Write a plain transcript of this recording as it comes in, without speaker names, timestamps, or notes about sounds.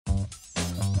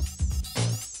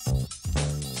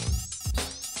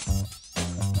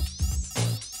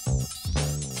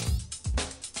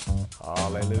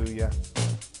Hallelujah.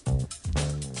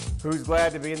 Who's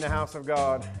glad to be in the house of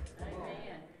God?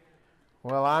 Amen.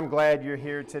 Well, I'm glad you're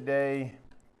here today.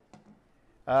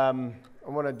 I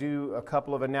want to do a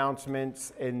couple of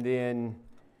announcements, and then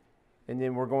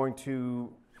we're going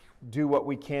to do what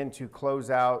we can to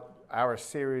close out our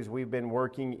series we've been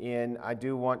working in. I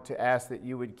do want to ask that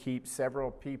you would keep several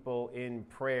people in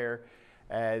prayer,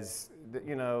 as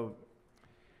you know.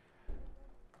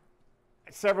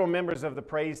 Several members of the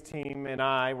praise team and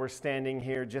I were standing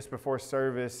here just before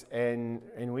service, and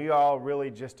we all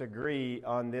really just agree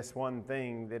on this one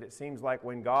thing, that it seems like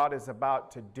when God is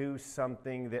about to do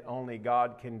something that only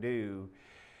God can do,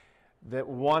 that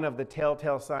one of the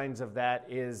telltale signs of that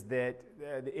is that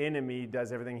the enemy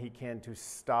does everything he can to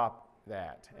stop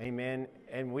that. Amen?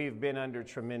 And we've been under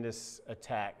tremendous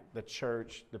attack, the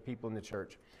church, the people in the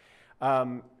church.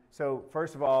 So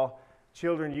first of all,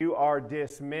 children, you are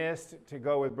dismissed to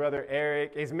go with Brother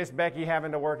Eric. Is Miss Becky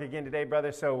having to work again today,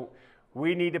 brother? So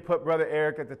we need to put Brother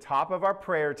Eric at the top of our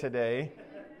prayer today.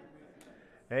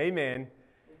 Amen.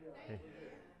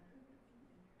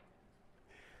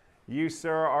 You,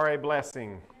 sir, are a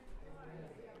blessing.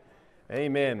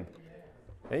 Amen.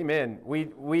 Amen.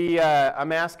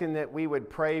 I'm asking that we would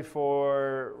pray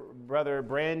for Brother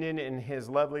Brandon and his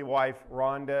lovely wife,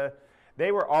 Rhonda.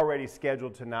 They were already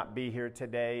scheduled to not be here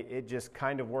today. It just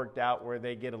kind of worked out where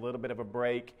they get a little bit of a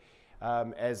break,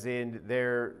 as in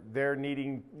they're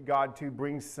needing God to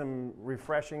bring some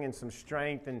refreshing and some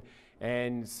strength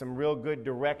and some real good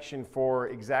direction for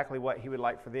exactly what He would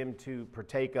like for them to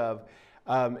partake of.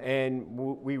 And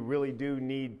we really do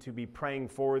need to be praying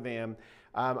for them.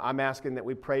 I'm asking that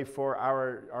we pray for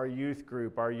our youth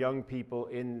group, our young people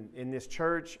in this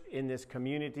church, in this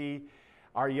community.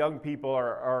 Our young people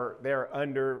they're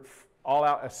under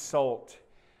all-out assault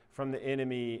from the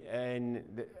enemy, and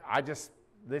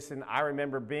I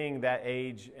remember being that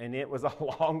age, and it was a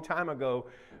long time ago,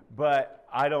 but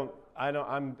I don't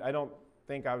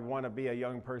think I would want to be a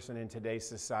young person in today's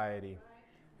society.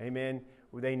 Amen.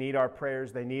 They need our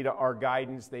prayers, they need our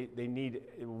guidance, they need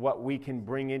what we can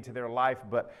bring into their life,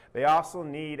 but they also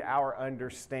need our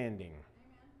understanding.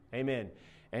 Amen.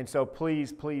 And so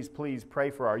please, please, please pray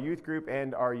for our youth group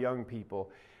and our young people.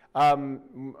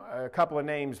 A couple of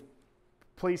names.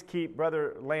 Please keep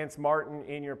Brother Lance Martin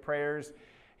in your prayers.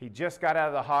 He just got out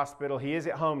of the hospital. He is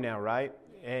at home now, right?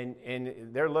 And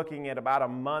they're looking at about a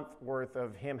month worth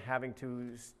of him having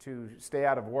to stay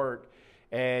out of work.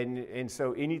 And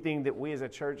so anything that we as a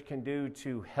church can do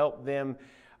to help them,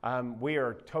 we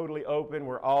are totally open.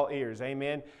 We're all ears.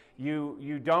 Amen.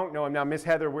 You don't know him. Now, Miss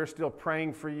Heather, we're still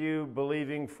praying for you,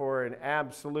 believing for an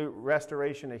absolute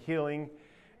restoration, a healing,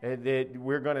 that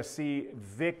we're going to see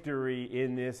victory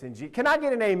in this. Can I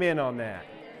get an amen on that?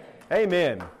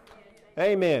 Amen.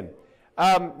 Amen.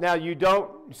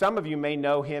 Now, some of you may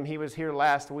know him. He was here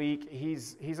last week.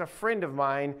 He's a friend of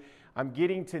mine. I'm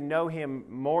getting to know him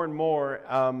more and more,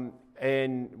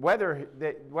 and whether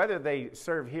they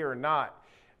serve here or not,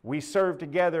 we serve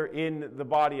together in the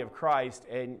body of Christ,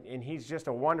 and he's just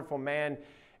a wonderful man,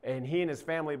 and he and his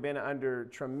family have been under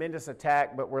tremendous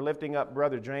attack, but we're lifting up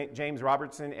Brother James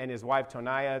Robertson and his wife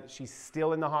Tonia. She's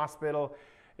still in the hospital.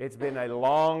 It's been a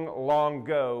long, long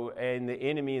go, and the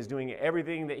enemy is doing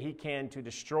everything that he can to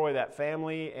destroy that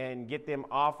family and get them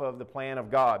off of the plan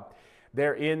of God.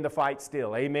 They're in the fight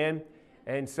still. Amen.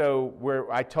 And so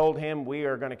I told him we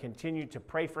are going to continue to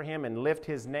pray for him and lift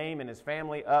his name and his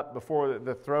family up before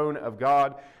the throne of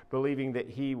God, believing that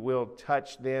He will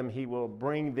touch them. He will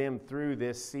bring them through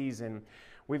this season.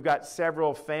 We've got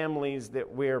several families that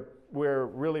we're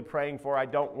really praying for. I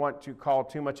don't want to call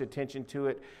too much attention to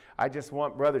it. I just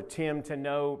want Brother Tim to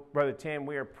know, Brother Tim,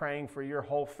 we are praying for your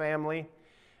whole family.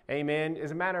 Amen. As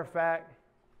a matter of fact,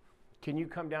 can you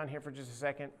come down here for just a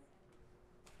second?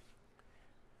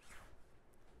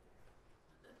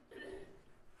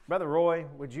 Brother Roy,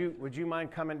 would you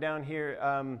mind coming down here?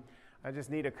 I just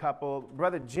need a couple.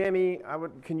 Brother Jimmy,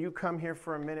 can you come here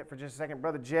for a minute for just a second?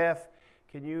 Brother Jeff,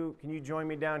 can you join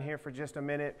me down here for just a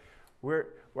minute?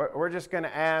 We're just going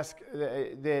to ask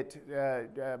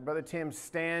that Brother Tim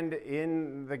stand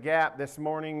in the gap this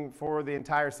morning for the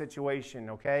entire situation.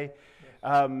 Okay.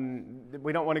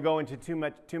 We don't want to go into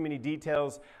too many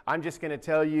details. I'm just going to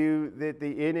tell you that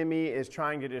the enemy is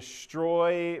trying to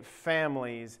destroy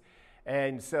families.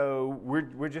 And so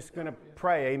we're just going to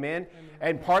pray, amen?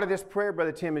 And part of this prayer,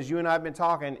 Brother Tim, as you and I have been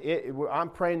talking, I'm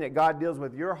praying that God deals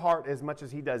with your heart as much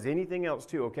as He does anything else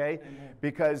too, okay? Amen.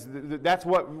 Because that's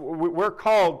what we're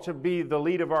called to be, the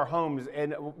lead of our homes.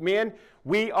 And men,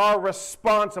 we are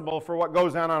responsible for what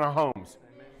goes on in our homes.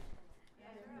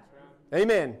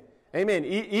 Amen. Amen. Amen.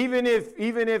 Even if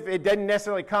it doesn't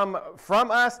necessarily come from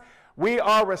us, we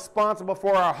are responsible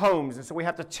for our homes. And so we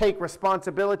have to take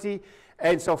responsibility.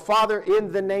 And so, Father,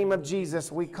 in the name of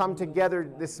Jesus, we come together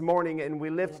this morning and we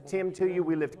lift Tim to you.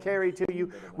 We lift Carrie to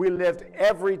you. We lift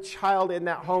every child in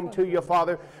that home to you,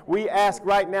 Father. We ask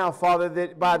right now, Father,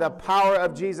 that by the power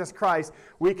of Jesus Christ,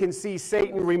 we can see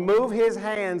Satan remove his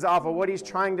hands off of what he's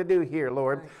trying to do here,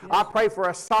 Lord. I pray for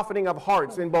a softening of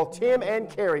hearts in both Tim and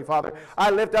Carrie, Father.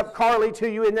 I lift up Carly to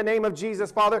you in the name of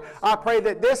Jesus, Father. I pray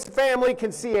that this family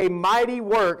can see a mighty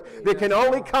work that can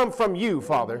only come from you,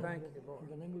 Father.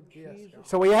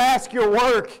 So we ask your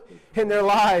work in their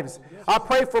lives. I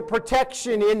pray for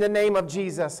protection in the name of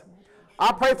Jesus.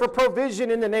 I pray for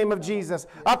provision in the name of Jesus.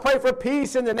 I pray for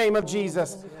peace in the name of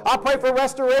Jesus. I pray for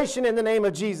restoration in the name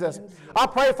of Jesus. I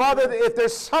pray, Father, that if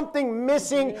there's something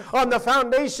missing on the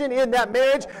foundation in that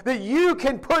marriage, that you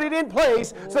can put it in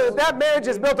place so that that marriage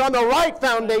is built on the right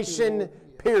foundation,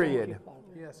 period.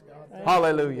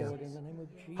 Hallelujah.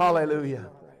 Hallelujah.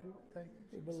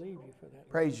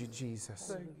 Praise you,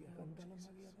 Jesus.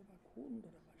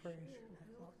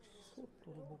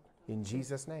 In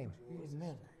Jesus' name.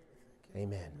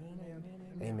 Amen.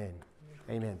 Amen.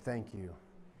 Amen. Thank you.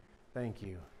 Thank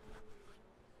you.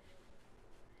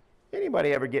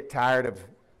 Anybody ever get tired of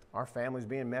our families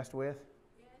being messed with?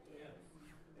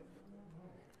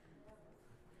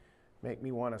 Make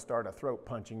me want to start a throat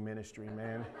punching ministry,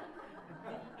 man.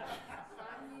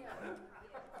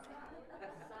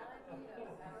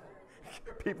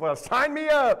 People have signed me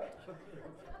up.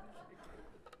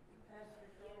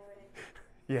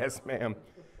 Yes, ma'am.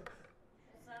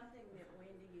 Something that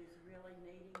Wendy is really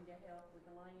needing to help with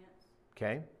Lance.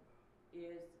 Okay.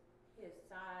 Is his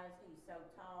size. He's so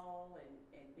tall and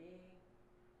big.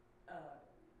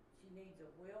 She needs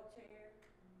a wheelchair.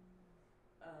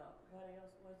 What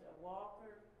else was it? A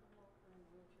walker.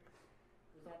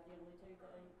 Was that the only two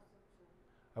things?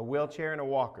 A wheelchair and a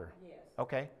walker. Yes.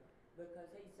 Okay. Because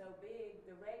he's so big,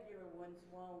 the regular ones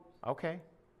won't Okay.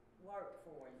 work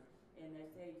for him, and they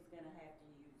say he's going to have to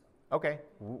use them. Okay.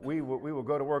 We will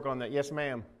go to work on that. Yes,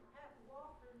 ma'am. Have a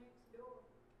walker next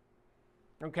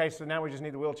door. Okay, so now we just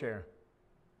need the wheelchair.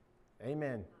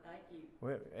 Amen. Thank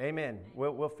you. Amen.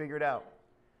 We'll figure it out.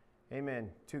 Amen.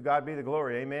 To God be the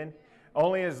glory. Amen.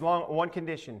 Only as long, one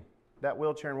condition, that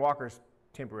wheelchair and walker's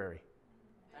temporary.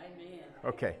 Amen.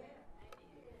 Okay.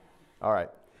 All right.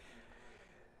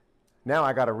 Now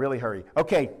I got to really hurry.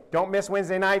 Okay, don't miss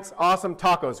Wednesday nights. Awesome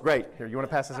tacos. Great. Here, you want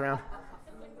to pass this around?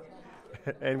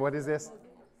 And what is this?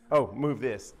 Oh, move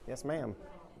this. Yes, ma'am.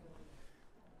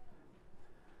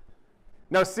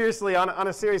 No, seriously, on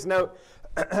a serious note,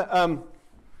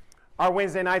 our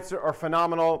Wednesday nights are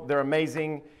phenomenal. They're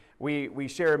amazing. We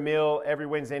share a meal every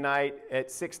Wednesday night at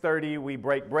 6:30. We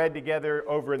break bread together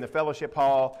over in the fellowship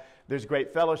hall. There's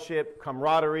great fellowship,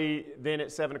 camaraderie. Then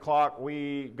at 7 o'clock,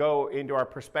 we go into our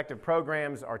prospective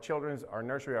programs, our children's, our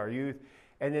nursery, our youth.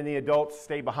 And then the adults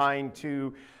stay behind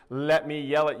to let me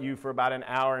yell at you for about an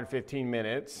hour and 15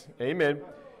 minutes. Amen.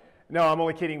 No, I'm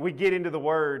only kidding. We get into the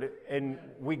Word and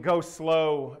we go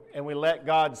slow and we let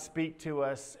God speak to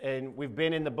us. And we've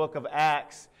been in the book of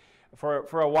Acts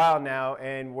for a while now,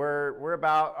 and we're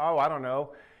about, I don't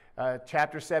know,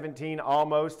 chapter 17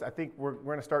 almost. I think we're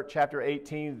going to start chapter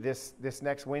 18 this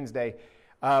next Wednesday.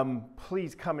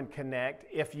 Please come and connect.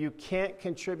 If you can't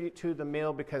contribute to the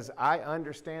meal, because I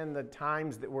understand the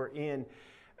times that we're in,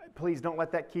 please don't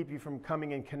let that keep you from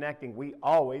coming and connecting. We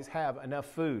always have enough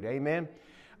food. Amen.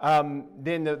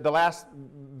 Then the last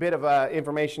bit of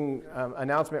information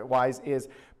announcement-wise is,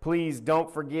 please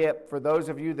don't forget, for those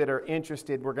of you that are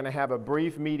interested, we're going to have a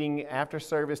brief meeting after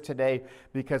service today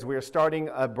because we are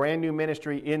starting a brand new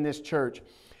ministry in this church.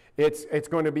 It's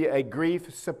going to be a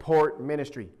grief support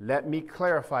ministry. Let me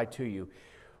clarify to you.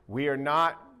 We are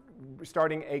not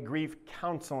starting a grief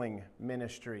counseling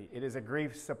ministry. It is a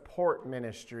grief support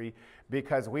ministry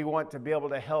because we want to be able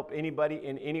to help anybody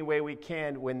in any way we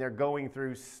can when they're going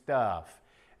through stuff.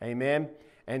 Amen?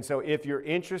 And so if you're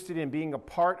interested in being a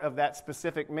part of that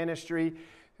specific ministry,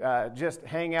 just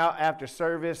hang out after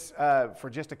service for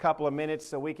just a couple of minutes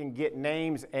so we can get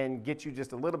names and get you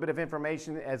just a little bit of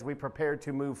information as we prepare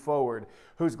to move forward.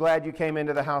 Who's glad you came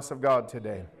into the house of God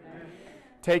today? Amen.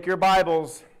 Take your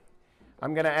Bibles.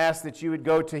 I'm going to ask that you would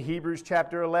go to Hebrews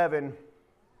chapter 11.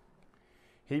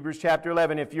 Hebrews chapter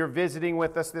 11. If you're visiting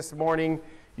with us this morning,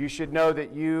 you should know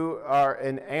that you are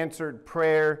an answered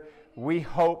prayer. We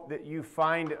hope that you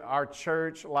find our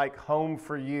church like home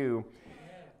for you.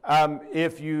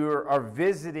 If you are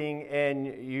visiting and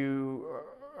you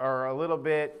are a little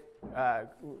bit,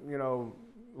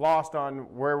 lost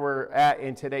on where we're at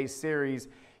in today's series,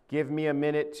 give me a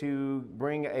minute to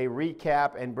bring a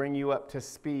recap and bring you up to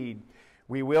speed.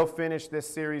 We will finish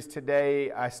this series today.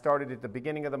 I started at the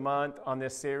beginning of the month on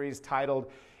this series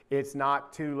titled, It's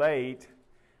Not Too Late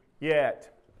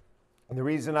Yet. And the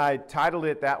reason I titled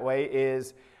it that way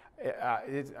is,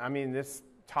 this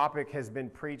topic has been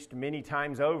preached many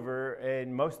times over,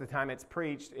 and most of the time it's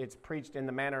preached in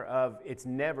the manner of it's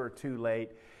never too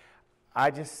late. I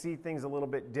just see things a little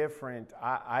bit different.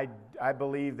 I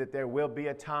believe that there will be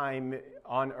a time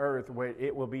on earth where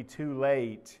it will be too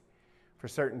late for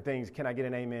certain things. Can I get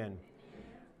an amen?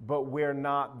 But we're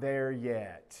not there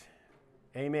yet.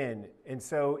 Amen. And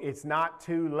so it's not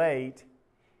too late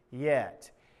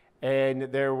yet. And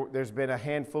there's been a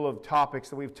handful of topics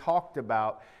that we've talked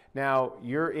about. Now,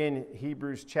 you're in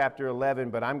Hebrews chapter 11,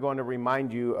 but I'm going to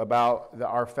remind you about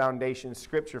our foundation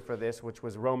scripture for this, which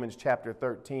was Romans chapter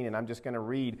 13. And I'm just going to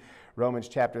read Romans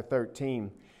chapter 13,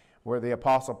 where the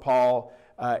Apostle Paul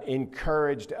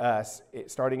encouraged us.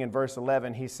 Starting in verse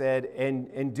 11, he said,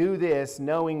 And do this,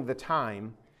 knowing the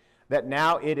time, that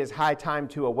now it is high time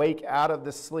to awake out of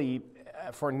the sleep,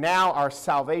 for now our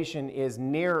salvation is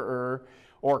nearer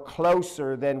or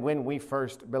closer than when we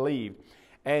first believed.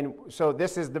 And so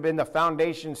this has been the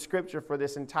foundation scripture for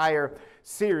this entire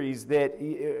series, that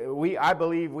I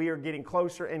believe we are getting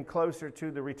closer and closer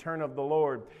to the return of the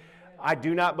Lord. I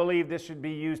do not believe this should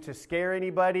be used to scare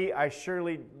anybody. I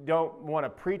surely don't want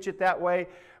to preach it that way,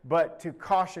 but to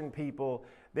caution people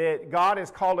that God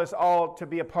has called us all to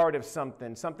be a part of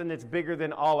something that's bigger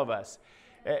than all of us.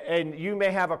 And you may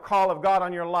have a call of God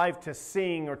on your life to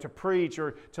sing or to preach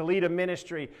or to lead a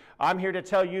ministry. I'm here to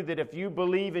tell you that if you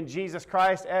believe in Jesus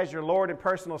Christ as your Lord and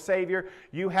personal Savior,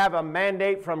 you have a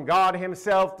mandate from God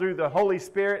Himself through the Holy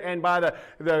Spirit and by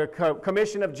the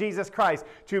commission of Jesus Christ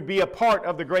to be a part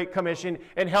of the Great Commission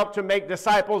and help to make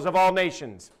disciples of all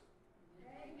nations.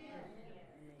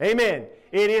 Amen. Amen.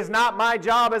 It is not my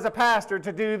job as a pastor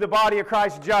to do the body of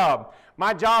Christ's job.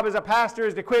 My job as a pastor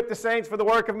is to equip the saints for the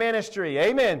work of ministry.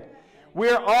 Amen.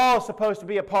 We're all supposed to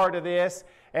be a part of this,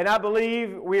 and I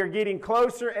believe we are getting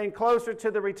closer and closer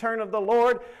to the return of the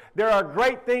Lord. There are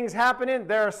great things happening.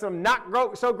 There are some not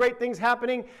so great things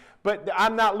happening, but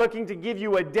I'm not looking to give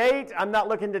you a date. I'm not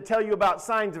looking to tell you about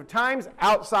signs of times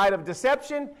outside of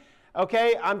deception.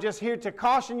 Okay, I'm just here to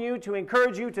caution you, to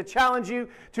encourage you, to challenge you,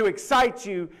 to excite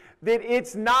you that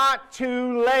it's not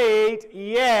too late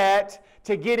yet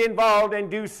to get involved and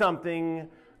do something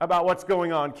about what's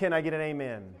going on. Can I get an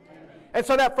amen? Amen. And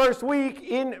so that first week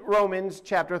in Romans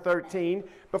chapter 13,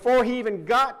 before he even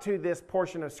got to this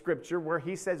portion of Scripture where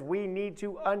he says we need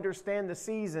to understand the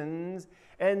seasons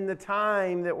and the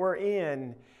time that we're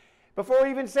in, before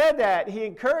he even said that, he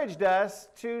encouraged us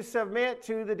to submit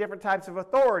to the different types of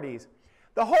authorities.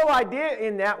 The whole idea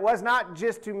in that was not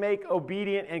just to make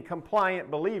obedient and compliant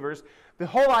believers. The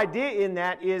whole idea in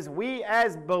that is we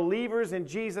as believers in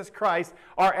Jesus Christ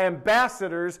are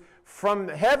ambassadors from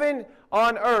heaven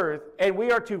on earth, and we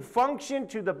are to function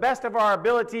to the best of our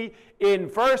ability in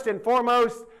first and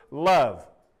foremost love.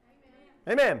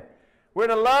 Amen. Amen. We're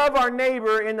to love our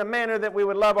neighbor in the manner that we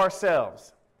would love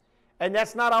ourselves. And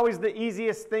that's not always the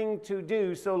easiest thing to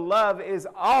do. So love is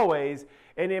always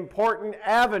an important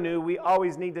avenue we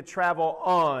always need to travel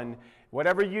on.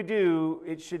 Whatever you do,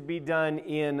 it should be done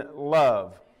in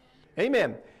love.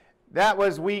 Amen. That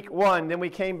was week one. Then we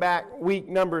came back week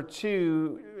number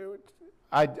 2,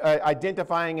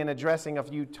 identifying and addressing a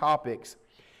few topics.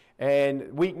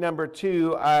 And week number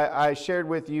 2, I shared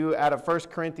with you out of 1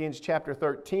 Corinthians chapter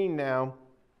 13 now,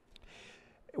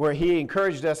 where he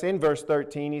encouraged us in verse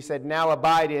 13. He said, now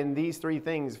abide in these 3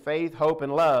 things, faith, hope,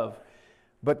 and love.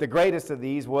 But the greatest of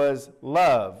these was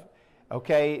love.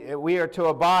 Okay, we are to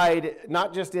abide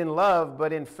not just in love,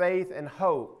 but in faith and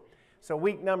hope. So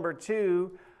week number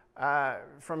 2,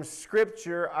 from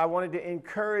Scripture, I wanted to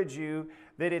encourage you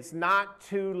that it's not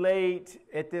too late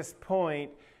at this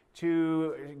point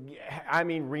to,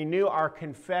 renew our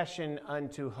confession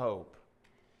unto hope.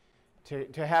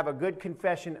 To have a good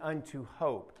confession unto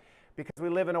hope. Because we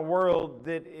live in a world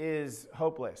that is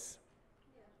hopeless.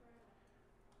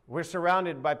 We're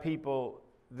surrounded by people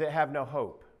that have no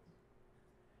hope.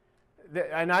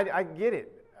 And I get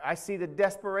it. I see the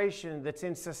desperation that's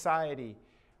in society.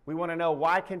 We want to know,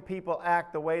 why can people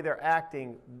act the way they're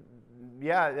acting?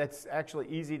 Yeah, that's actually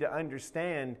easy to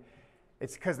understand.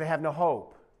 It's because they have no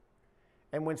hope.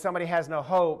 And when somebody has no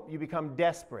hope, you become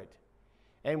desperate.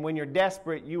 And when you're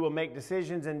desperate, you will make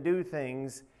decisions and do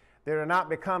things that are not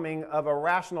becoming of a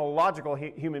rational, logical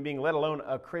human being, let alone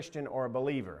a Christian or a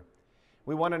believer.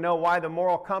 We want to know why the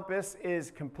moral compass is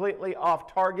completely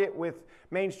off target with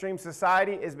mainstream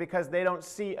society is because they don't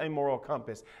see a moral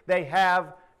compass. They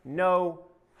have no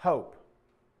hope.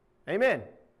 Amen.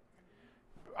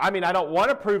 I mean, I don't want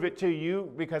to prove it to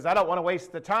you because I don't want to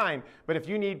waste the time. But if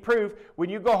you need proof, when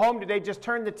you go home today, just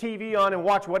turn the TV on and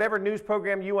watch whatever news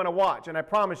program you want to watch. And I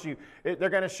promise you, they're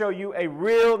going to show you a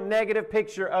real negative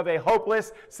picture of a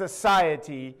hopeless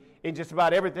society in just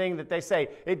about everything that they say.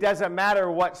 It doesn't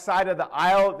matter what side of the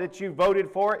aisle that you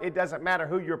voted for. It doesn't matter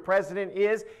who your president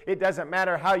is. It doesn't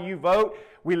matter how you vote.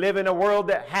 We live in a world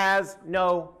that has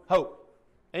no hope.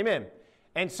 Amen.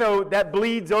 And so that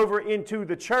bleeds over into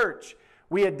the church.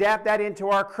 We adapt that into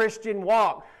our Christian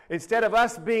walk. Instead of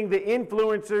us being the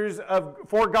influencers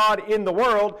for God in the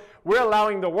world, we're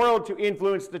allowing the world to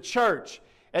influence the church.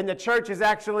 And the church is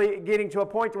actually getting to a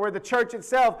point where the church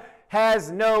itself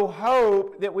has no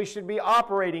hope that we should be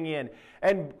operating in.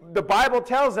 And the Bible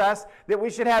tells us that we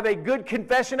should have a good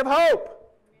confession of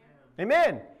hope.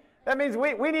 Amen. That means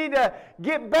we need to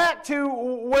get back to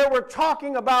where we're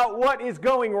talking about what is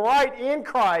going right in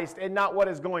Christ and not what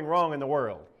is going wrong in the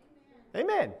world.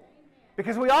 Amen.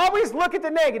 Because we always look at the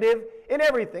negative in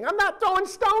everything. I'm not throwing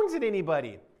stones at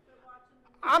anybody.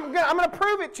 I'm going to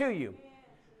prove it to you.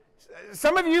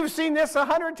 Some of you have seen this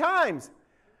 100 times.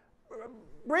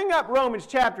 Bring up Romans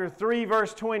chapter 3,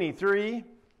 verse 23.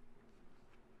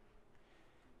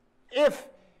 If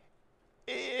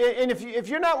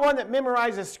you're not one that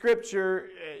memorizes Scripture,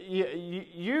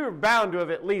 you're bound to have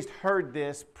at least heard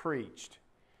this preached.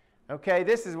 Okay,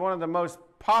 this is one of the most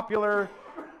popular,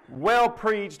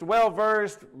 well-preached,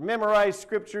 well-versed, memorized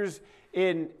Scriptures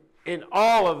in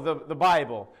all of the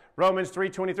Bible. Romans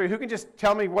 3:23. Who can just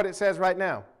tell me what it says right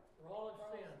now? For all have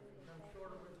sinned and come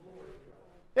short of His glory.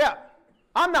 Yeah,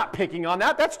 I'm not picking on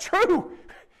that. That's true.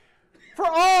 For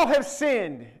all have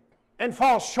sinned and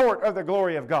fall short of the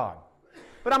glory of God.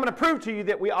 But I'm going to prove to you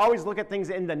that we always look at things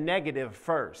in the negative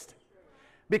first.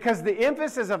 Because the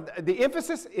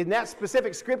emphasis in that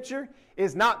specific Scripture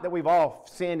is not that we've all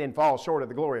sinned and fall short of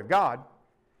the glory of God.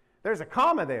 There's a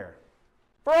comma there.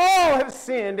 For all have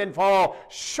sinned and fall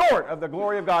short of the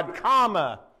glory of God,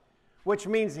 comma, which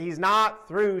means He's not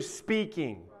through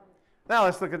speaking. Now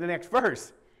let's look at the next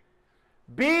verse.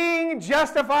 Being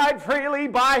justified freely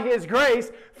by His grace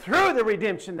through the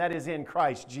redemption that is in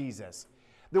Christ Jesus.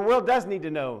 The world does need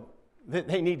to know that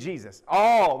they need Jesus.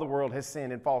 All the world has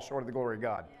sinned and fall short of the glory of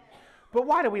God. But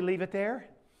why do we leave it there?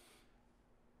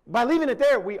 By leaving it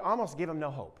there, we almost give them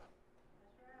no hope.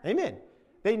 Amen.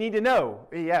 They need to know,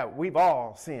 yeah, we've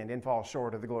all sinned and fall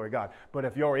short of the glory of God. But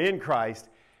if you're in Christ,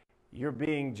 you're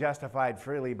being justified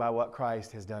freely by what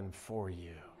Christ has done for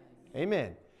you.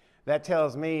 Amen. That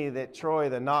tells me that Troy,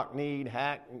 the knock-kneed,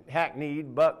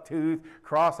 hack-kneed, buck-toothed,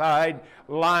 cross-eyed,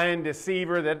 lying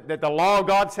deceiver that the law of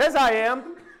God says I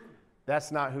am,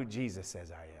 that's not who Jesus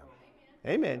says I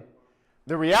am. Amen.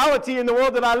 The reality in the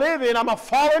world that I live in, I'm a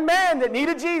fallen man that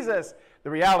needed Jesus. The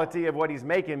reality of what He's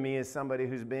making me is somebody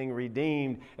who's being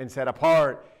redeemed and set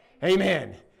apart.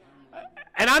 Amen.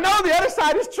 And I know the other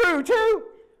side is true too,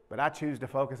 but I choose to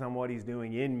focus on what He's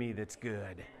doing in me that's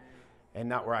good and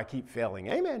not where I keep failing.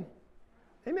 Amen.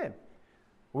 Amen.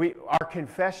 Our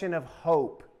confession of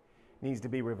hope needs to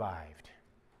be revived.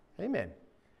 Amen.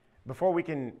 Before we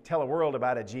can tell a world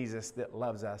about a Jesus that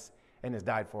loves us and has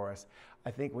died for us,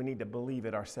 I think we need to believe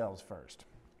it ourselves first.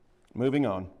 Moving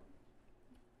on.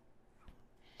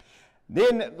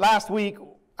 Then last week,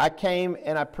 I came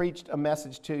and I preached a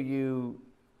message to you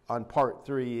on part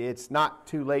 3. It's not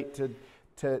too late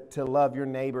to love your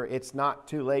neighbor. It's not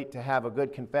too late to have a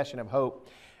good confession of hope.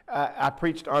 I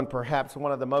preached on perhaps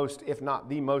one of the most, if not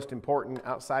the most important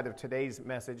outside of today's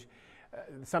message,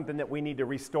 something that we need to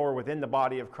restore within the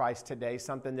body of Christ today,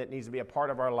 something that needs to be a part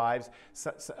of our lives.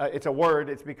 It's a word,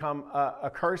 it's become a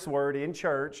curse word in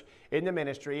church, in the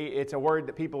ministry. It's a word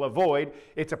that people avoid.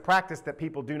 It's a practice that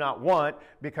people do not want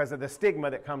because of the stigma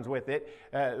that comes with it.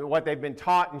 What they've been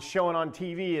taught and shown on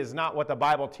TV is not what the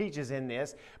Bible teaches in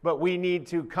this, but we need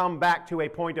to come back to a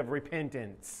point of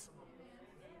repentance.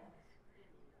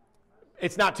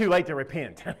 It's not too late to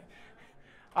repent.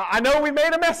 I know we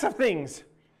made a mess of things.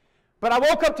 But I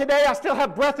woke up today, I still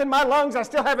have breath in my lungs, I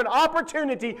still have an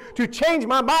opportunity to change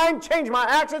my mind, change my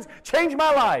actions, change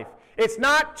my life. It's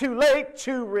not too late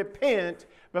to repent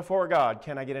before God.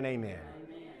 Can I get an amen?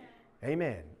 Amen.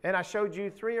 Amen. And I showed you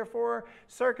 3 or 4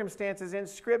 circumstances in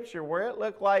Scripture where it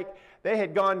looked like they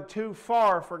had gone too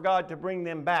far for God to bring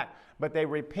them back. But they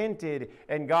repented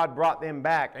and God brought them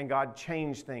back and God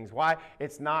changed things. Why?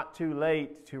 It's not too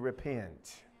late to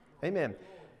repent. Amen.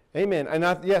 Amen.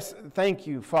 And yes, thank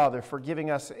you, Father, for giving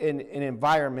us an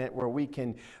environment where we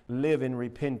can live in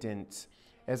repentance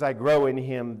as I grow in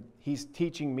Him, He's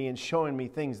teaching me and showing me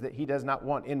things that He does not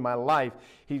want in my life.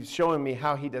 He's showing me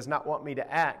how He does not want me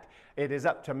to act. It is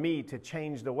up to me to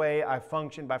change the way I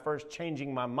function by first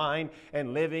changing my mind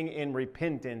and living in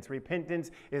repentance. Repentance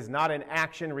is not an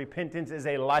action. Repentance is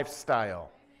a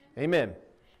lifestyle. Amen.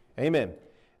 Amen.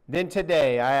 Then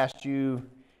today, I asked you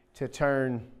to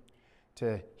turn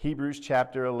to Hebrews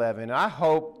chapter 11. I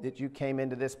hope that you came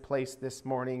into this place this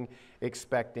morning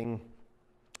expecting,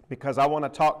 because I want to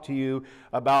talk to you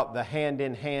about the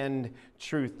hand-in-hand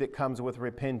truth that comes with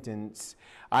repentance.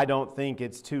 I don't think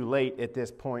it's too late at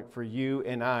this point for you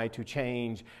and I to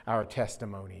change our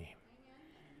testimony.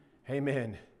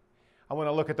 Amen. I want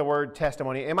to look at the word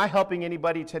testimony. Am I helping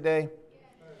anybody today?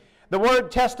 The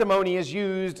word testimony is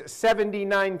used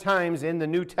 79 times in the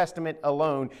New Testament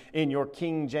alone in your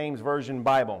King James Version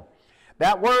Bible.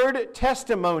 That word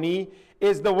testimony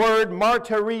is the word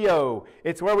martyrio.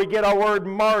 It's where we get our word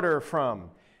martyr from.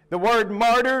 The word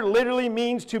martyr literally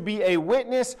means to be a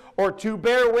witness or to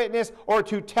bear witness or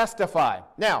to testify.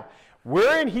 Now,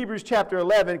 we're in Hebrews chapter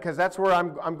 11 because that's where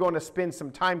I'm going to spend some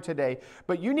time today.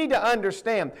 But you need to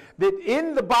understand that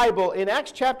in the Bible, in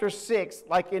Acts chapter 6,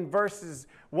 like in verses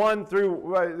 1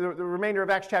 through the remainder of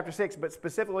Acts chapter 6, but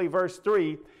specifically verse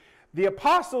 3, the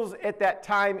apostles at that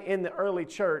time in the early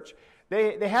church,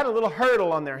 they had a little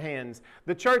hurdle on their hands.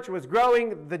 The church was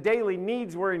growing, the daily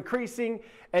needs were increasing,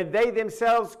 and they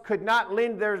themselves could not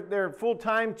lend their full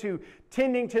time to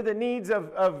tending to the needs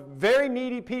of very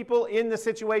needy people in the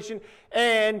situation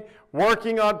and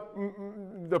working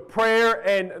on the prayer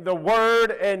and the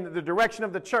word and the direction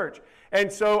of the church.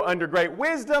 And so under great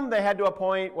wisdom, they had to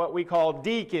appoint what we call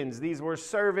deacons. These were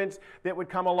servants that would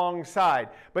come alongside.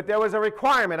 But there was a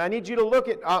requirement. I need you to look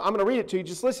at, I'm going to read it to you.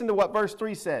 Just listen to what verse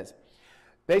 3 says.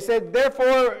 They said,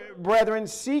 "Therefore, brethren,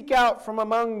 seek out from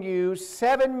among you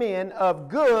 7 men of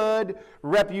good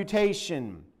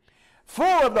reputation, full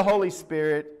of the Holy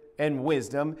Spirit and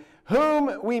wisdom,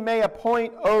 whom we may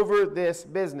appoint over this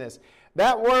business."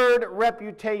 That word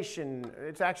reputation,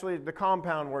 it's actually the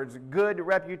compound words, good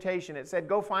reputation. It said,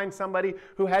 go find somebody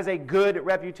who has a good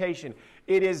reputation.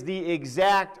 It is the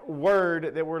exact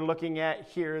word that we're looking at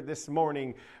here this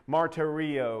morning,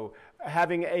 martyrio,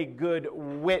 having a good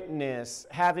witness,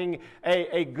 having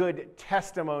a good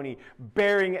testimony,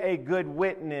 bearing a good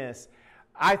witness.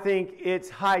 I think it's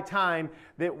high time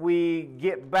that we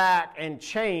get back and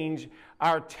change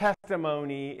our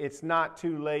testimony. It's not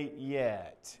too late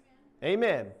yet.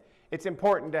 Amen. It's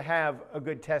important to have a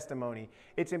good testimony.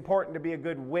 It's important to be a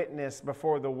good witness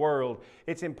before the world.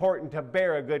 It's important to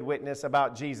bear a good witness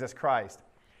about Jesus Christ.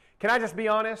 Can I just be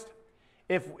honest?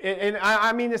 And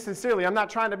I mean this sincerely. I'm not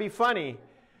trying to be funny.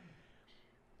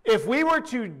 If we were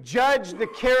to judge the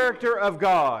character of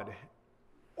God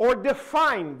or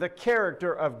define the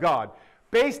character of God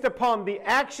based upon the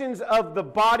actions of the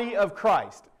body of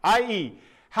Christ, i.e.,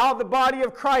 how the body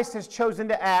of Christ has chosen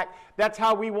to act, that's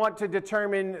how we want to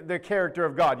determine the character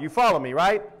of God. You follow me,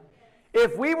 right?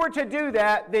 If we were to do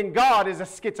that, then God is a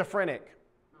schizophrenic.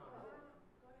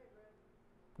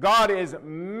 God is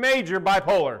major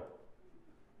bipolar.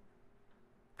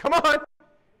 Come on.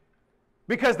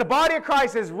 Because the body of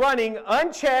Christ is running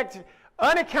unchecked,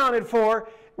 unaccounted for.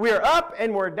 We're up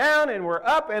and we're down and we're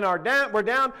up and we're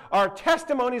down. Our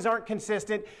testimonies aren't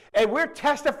consistent. And we're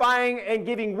testifying and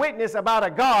giving witness about a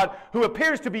God who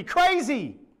appears to be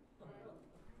crazy.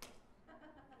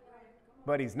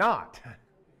 But He's not.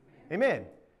 Amen.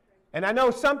 And I know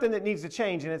something that needs to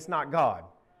change, and it's not God.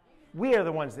 We are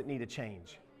the ones that need to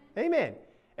change. Amen.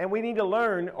 And we need to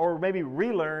learn, or maybe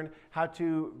relearn, how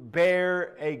to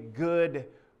bear a good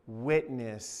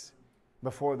witness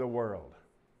before the world.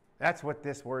 That's what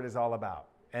this word is all about.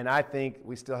 And I think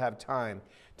we still have time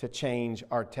to change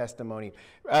our testimony.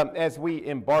 As we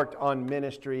embarked on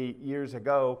ministry years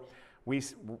ago, we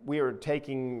were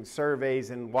taking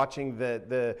surveys and watching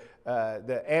the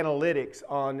analytics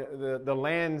on the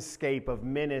landscape of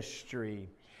ministry.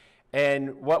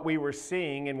 And what we were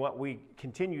seeing and what we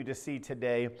continue to see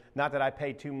today, not that I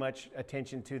pay too much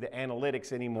attention to the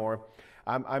analytics anymore,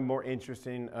 I'm more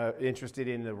interested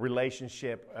in the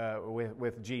relationship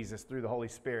with Jesus through the Holy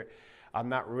Spirit. I'm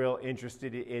not real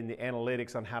interested in the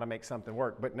analytics on how to make something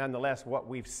work. But nonetheless, what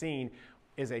we've seen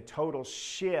is a total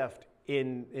shift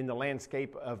in the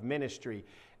landscape of ministry.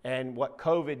 And what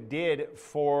COVID did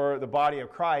for the body of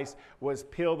Christ was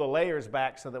peel the layers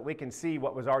back so that we can see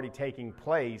what was already taking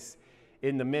place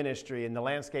in the ministry. And the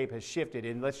landscape has shifted.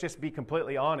 And let's just be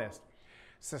completely honest.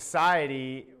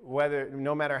 Society,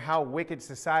 no matter how wicked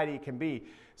society can be,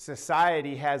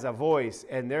 society has a voice,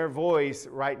 and their voice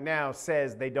right now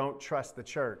says they don't trust the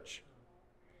church.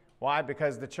 Why?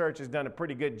 Because the church has done a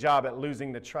pretty good job at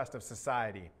losing the trust of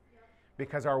society.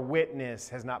 Because our witness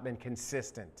has not been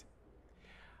consistent.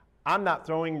 I'm not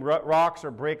throwing rocks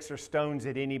or bricks or stones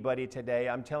at anybody today.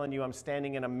 I'm telling you, I'm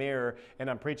standing in a mirror and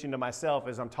I'm preaching to myself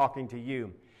as I'm talking to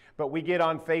you. But we get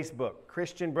on Facebook,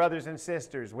 Christian brothers and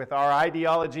sisters, with our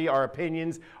ideology, our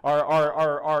opinions,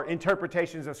 our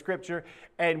interpretations of Scripture.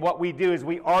 And what we do is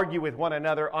we argue with one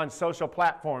another on social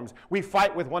platforms. We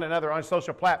fight with one another on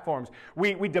social platforms.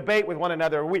 We debate with one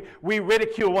another. We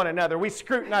ridicule one another. We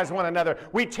scrutinize one another.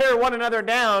 We tear one another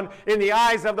down in the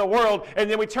eyes of the world. And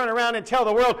then we turn around and tell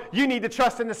the world, you need to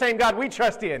trust in the same God we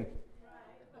trust in.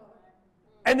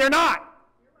 And they're not.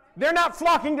 They're not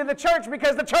flocking to the church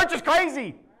because the church is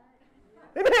crazy.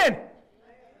 Amen.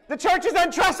 The church is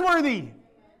untrustworthy.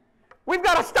 We've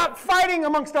got to stop fighting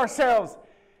amongst ourselves.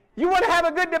 You want to have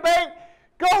a good debate?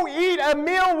 Go eat a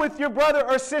meal with your brother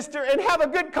or sister and have a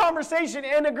good conversation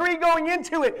and agree going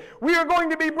into it. We are going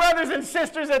to be brothers and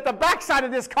sisters at the backside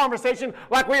of this conversation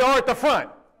like we are at the front.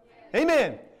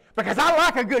 Amen. Because I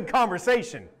like a good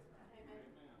conversation.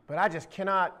 But I just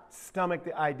cannot stomach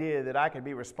the idea that I could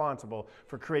be responsible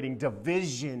for creating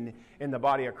division in the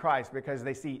body of Christ because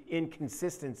they see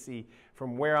inconsistency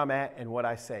from where I'm at and what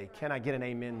I say. Can I get an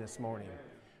amen this morning?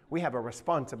 We have a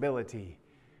responsibility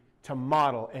to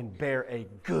model and bear a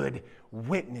good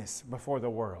witness before the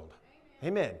world.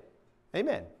 Amen.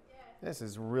 Amen. This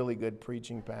is really good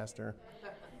preaching, Pastor.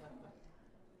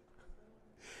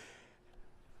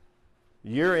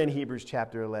 You're in Hebrews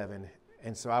chapter 11,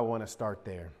 and so I want to start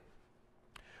there.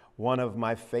 One of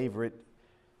my favorite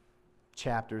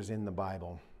chapters in the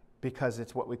Bible because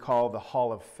it's what we call the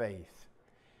Hall of Faith.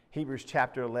 Hebrews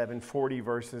chapter 11, 40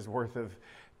 verses worth of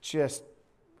just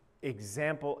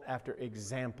example after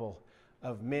example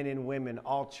of men and women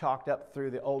all chalked up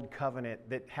through the old covenant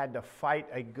that had to fight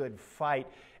a good fight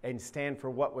and stand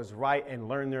for what was right and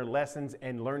learn their lessons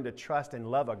and learn to trust and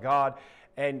love a God.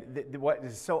 And what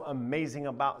is so amazing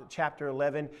about chapter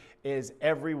 11 is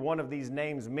every one of these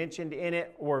names mentioned in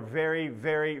it were very,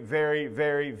 very, very,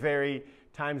 very, very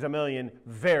times a million,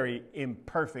 very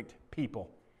imperfect people.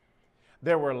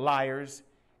 There were liars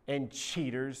and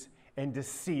cheaters and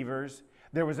deceivers.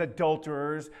 There was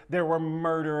adulterers. There were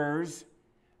murderers.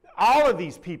 All of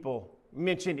these people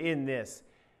mentioned in this.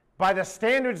 By the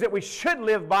standards that we should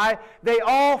live by, they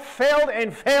all failed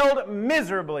and failed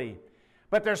miserably.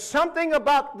 But there's something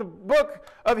about the book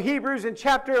of Hebrews in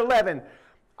chapter 11.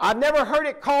 I've never heard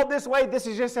it called this way. This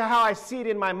is just how I see it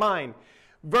in my mind.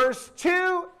 Verse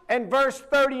 2 and verse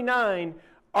 39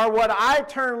 are what I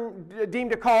deem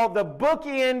to call the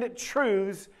bookend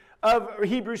truths of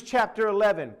Hebrews chapter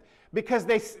 11. Because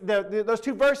those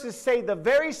two verses say the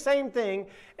very same thing,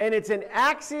 and it's an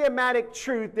axiomatic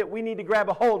truth that we need to grab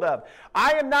a hold of.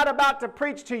 I am not about to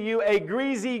preach to you a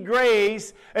greasy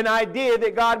grace, an idea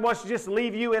that God wants to just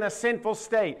leave you in a sinful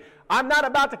state. I'm not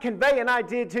about to convey an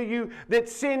idea to you that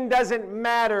sin doesn't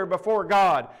matter before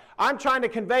God. I'm trying to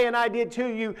convey an idea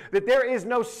to you that there is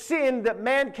no sin that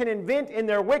man can invent in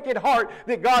their wicked heart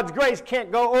that God's grace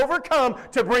can't go overcome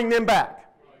to bring them back.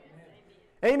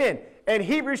 Amen. And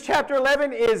Hebrews chapter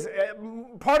 11 is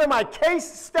part of my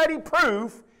case study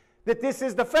proof that this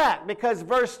is the fact. Because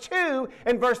verse 2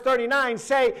 and verse 39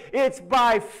 say it's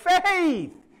by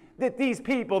faith that these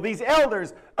people, these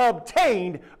elders,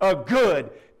 obtained a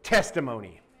good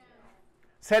testimony.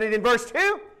 Said it in verse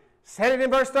 2, said it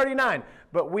in verse 39.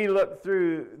 But we look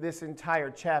through this entire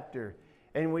chapter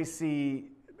and we see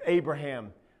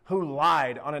Abraham, who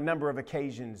lied on a number of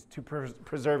occasions to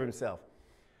preserve himself.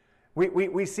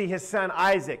 We see his son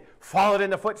Isaac followed in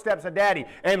the footsteps of daddy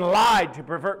and lied to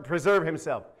preserve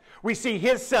himself. We see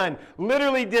his son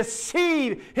literally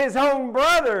deceive his own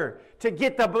brother to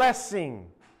get the blessing.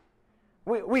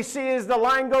 We see as the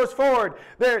line goes forward,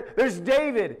 there's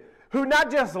David who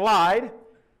not just lied.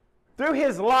 Through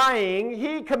his lying,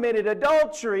 he committed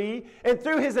adultery, and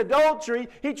through his adultery,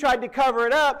 he tried to cover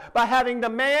it up by having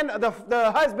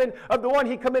the husband of the one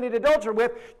he committed adultery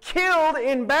with, killed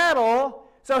in battle.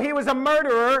 So he was a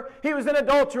murderer, he was an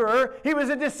adulterer, he was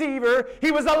a deceiver,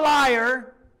 he was a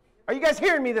liar. Are you guys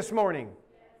hearing me this morning?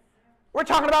 We're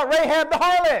talking about Rahab the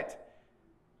harlot.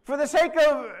 For the sake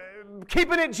of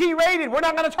keeping it G-rated, we're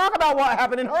not going to talk about what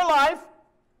happened in her life.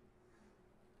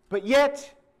 But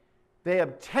yet, they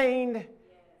obtained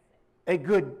a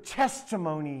good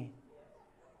testimony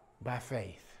by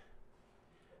faith.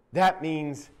 That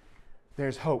means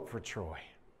there's hope for Troy.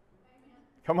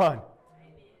 Come on.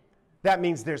 That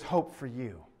means there's hope for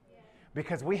you.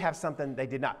 Because we have something they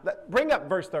did not. Bring up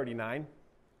verse 39.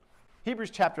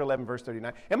 Hebrews chapter 11, verse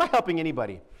 39. Am I helping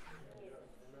anybody?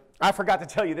 I forgot to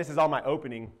tell you, this is all my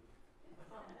opening.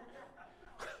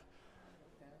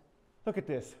 Look at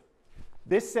this.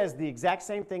 This says the exact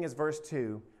same thing as verse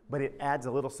 2, but it adds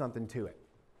a little something to it.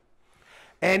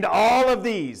 And all of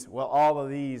these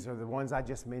are the ones I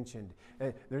just mentioned.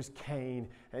 There's Cain,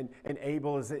 and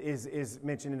Abel is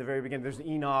mentioned in the very beginning. There's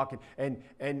Enoch,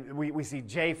 and we see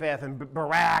Japheth, and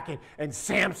Barak, and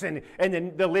Samson, and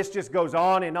then the list just goes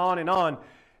on and on and on.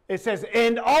 It says,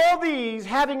 and all these,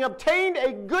 having obtained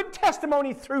a good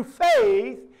testimony through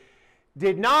faith,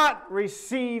 did not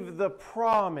receive the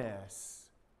promise.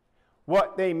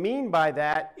 What they mean by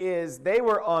that is they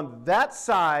were on that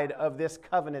side of this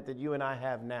covenant that you and I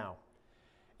have now.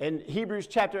 And Hebrews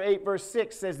chapter 8 verse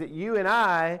 6 says that you and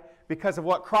I, because of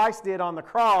what Christ did on the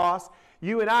cross,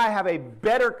 you and I have a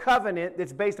better covenant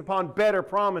that's based upon better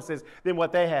promises than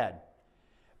what they had.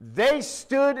 They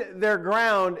stood their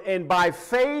ground, and by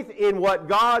faith in what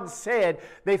God said,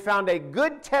 they found a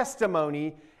good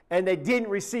testimony, and they didn't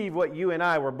receive what you and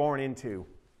I were born into.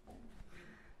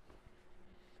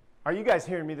 Are you guys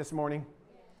hearing me this morning?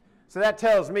 So that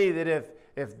tells me that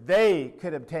if they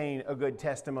could obtain a good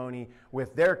testimony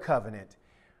with their covenant,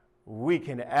 we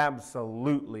can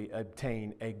absolutely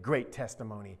obtain a great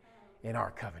testimony in our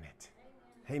covenant.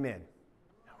 Amen.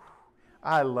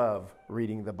 I love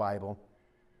reading the Bible.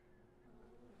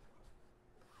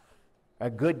 A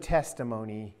good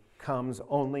testimony comes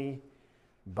only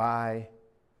by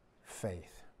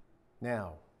faith.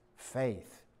 Now,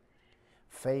 faith.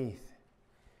 Faith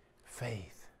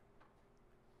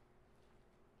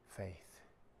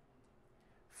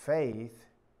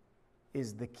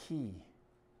is the key.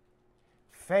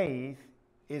 Faith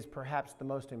is perhaps the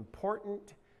most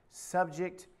important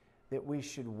subject that we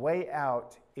should weigh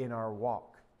out in our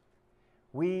walk.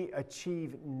 We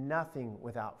achieve nothing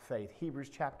without faith. Hebrews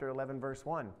chapter 11, verse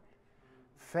 1.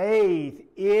 Faith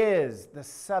is the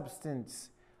substance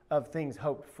of things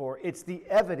hoped for. It's the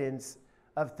evidence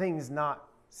of things not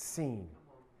seen.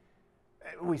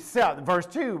 We saw verse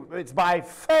 2, it's by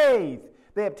faith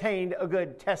they obtained a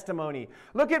good testimony.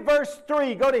 Look at verse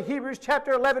 3. Go to Hebrews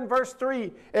chapter 11, verse 3,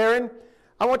 Aaron.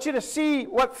 I want you to see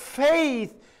what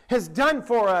faith has done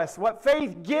for us, what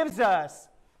faith gives us.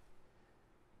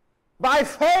 By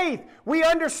faith, we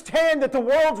understand that the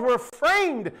worlds were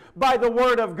framed by the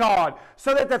Word of God,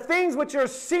 so that the things which are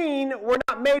seen were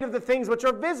not made of the things which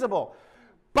are visible.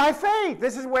 By faith.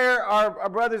 This is where our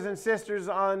brothers and sisters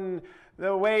on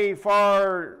the way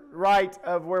far right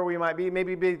of where we might be,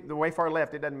 maybe be the way far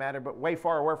left, it doesn't matter, but way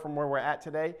far away from where we're at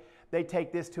today, they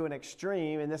take this to an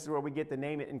extreme, and this is where we get the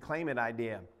name it and claim it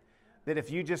idea. That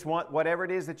if you just want whatever it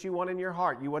is that you want in your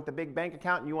heart, you want the big bank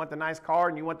account, and you want the nice car,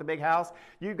 and you want the big house,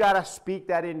 you've got to speak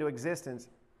that into existence.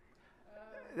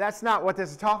 That's not what this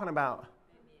is talking about.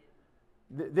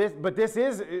 But this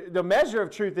is the measure of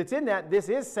truth that's in that. This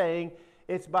is saying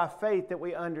it's by faith that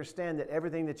we understand that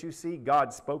everything that you see,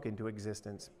 God spoke into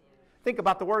existence. Think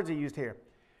about the words he used here.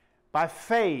 By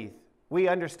faith, we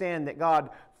understand that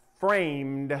God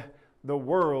framed the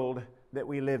world that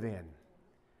we live in.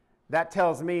 That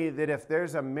tells me that if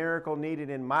there's a miracle needed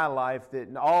in my life,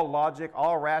 that all logic,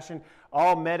 all ration,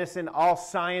 all medicine, all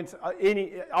science,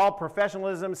 all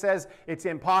professionalism says it's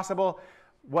impossible,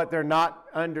 what they're not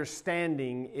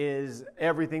understanding is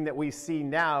everything that we see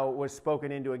now was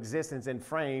spoken into existence and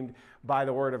framed by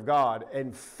the Word of God.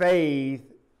 And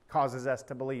faith causes us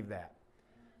to believe that.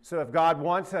 So if God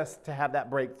wants us to have that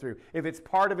breakthrough, if it's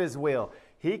part of His will,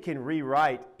 He can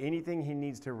rewrite anything He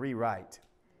needs to rewrite.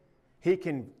 He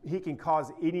can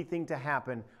cause anything to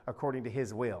happen according to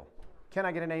His will. Can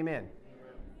I get an amen?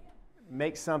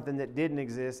 Make something that didn't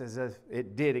exist as if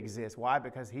it did exist. Why?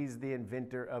 Because He's the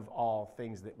inventor of all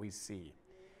things that we see.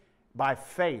 By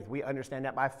faith, we understand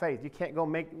that by faith. You can't go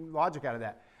make logic out of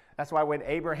that. That's why when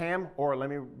Abraham, or let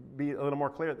me be a little more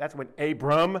clear, that's when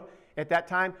Abram at that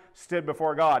time stood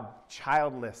before God,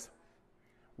 childless.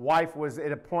 Wife was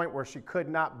at a point where she could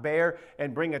not bear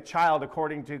and bring a child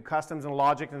according to customs and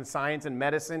logic and science and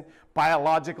medicine.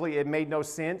 Biologically, it made no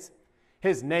sense.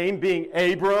 His name being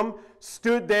Abram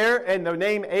stood there, and the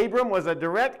name Abram was a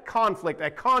direct conflict,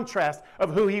 a contrast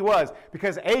of who he was,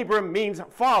 because Abram means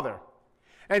father.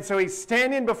 And so he's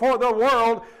standing before the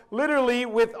world, literally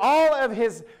with all of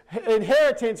his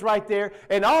inheritance right there,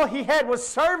 and all he had was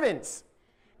servants,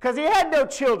 because he had no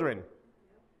children.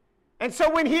 And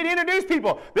so when he'd introduce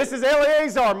people, this is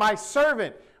Eleazar, my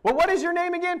servant. Well, what is your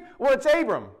name again? Well, it's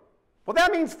Abram. Well,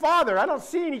 that means father. I don't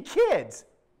see any kids.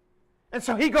 And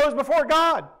so he goes before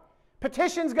God,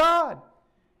 petitions God.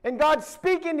 And God's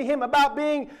speaking to him about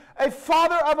being a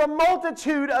father of a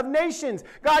multitude of nations.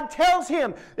 God tells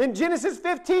him in Genesis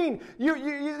 15,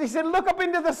 he said, look up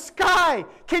into the sky.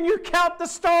 Can you count the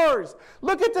stars?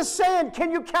 Look at the sand.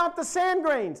 Can you count the sand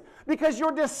grains? because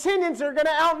your descendants are going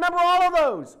to outnumber all of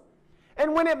those.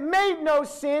 And when it made no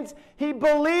sense, he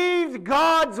believed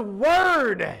God's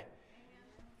word.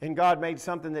 And God made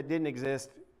something that didn't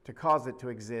exist to cause it to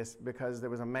exist because there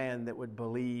was a man that would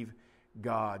believe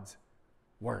God's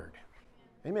word.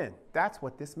 Amen. That's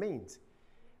what this means.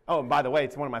 Oh, and by the way,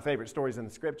 it's one of my favorite stories in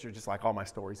the Scripture, just like all my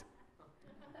stories.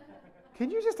 Can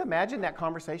you just imagine that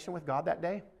conversation with God that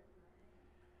day?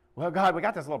 Well, God, we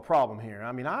got this little problem here.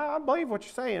 I mean, I believe what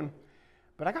you're saying,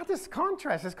 but I got this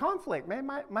contrast, this conflict. Man,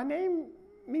 my name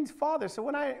means Father. So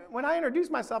when I introduce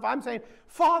myself, I'm saying,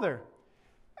 Father,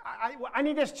 I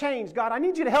need this changed. God, I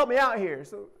need you to help me out here.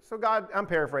 So God, I'm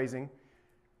paraphrasing.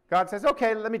 God says,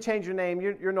 okay, let me change your name.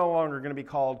 You're no longer going to be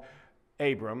called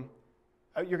Abram.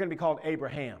 You're going to be called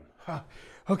Abraham.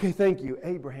 Okay, thank you,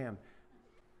 Abraham.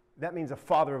 That means a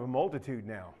father of a multitude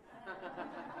now.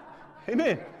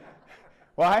 Amen.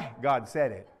 Why? God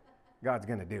said it. God's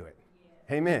going to do it.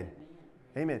 Amen.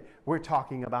 Amen. We're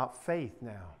talking about faith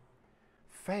now.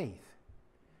 Faith.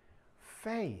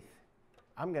 Faith.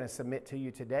 I'm going to submit to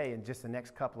you today in just the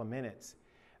next couple of minutes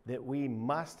that we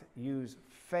must use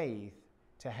faith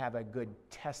to have a good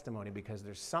testimony, because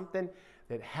there's something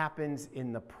that happens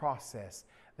in the process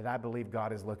that I believe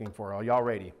God is looking for. Are y'all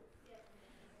ready?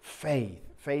 Faith.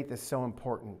 Faith is so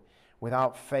important.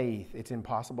 Without faith, it's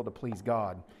impossible to please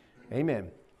God.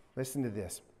 Amen. Listen to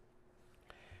this.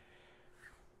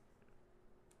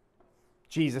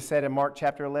 Jesus said in Mark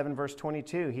chapter 11, verse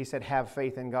 22, he said, have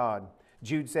faith in God.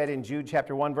 Jude said in Jude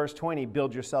chapter 1, verse 20,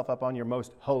 build yourself up on your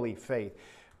most holy faith.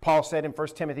 Paul said in 1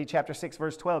 Timothy chapter 6,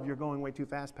 verse 12, you're going way too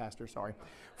fast, Pastor, sorry.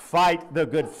 Fight the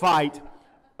good fight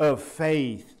of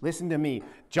faith. Listen to me.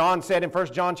 John said in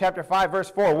 1 John chapter 5, verse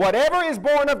 4, whatever is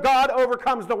born of God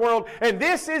overcomes the world, and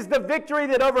this is the victory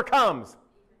that overcomes.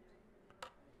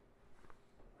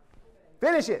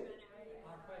 Finish it.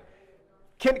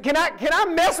 Can I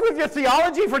mess with your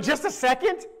theology for just a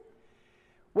second?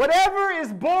 Whatever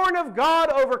is born of God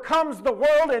overcomes the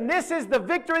world, and this is the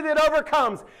victory that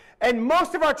overcomes. And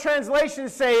most of our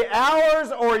translations say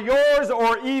ours or yours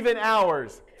or even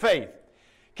ours. Faith.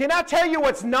 Can I tell you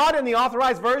what's not in the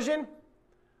Authorized Version?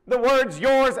 The words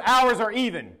yours, ours, or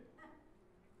even.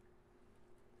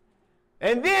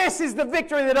 And this is the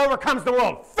victory that overcomes the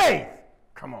world. Faith.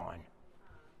 Come on.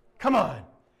 Come on.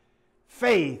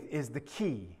 Faith is the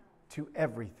key to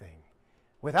everything.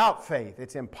 Without faith,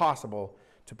 it's impossible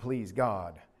to please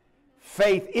God.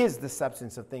 Faith is the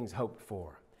substance of things hoped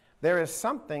for. There is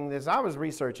something, as I was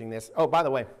researching this, oh, by the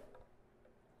way,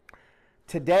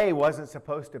 today wasn't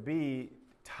supposed to be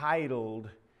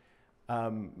titled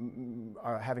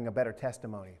having a better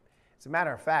testimony. As a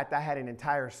matter of fact, I had an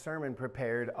entire sermon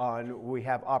prepared on we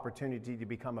have opportunity to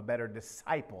become a better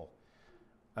disciple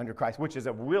under Christ, which is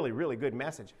a really, really good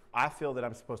message. I feel that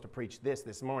I'm supposed to preach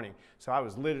this morning. So I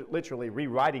was literally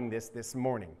rewriting this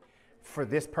morning for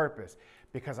this purpose,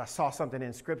 because I saw something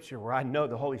in Scripture where I know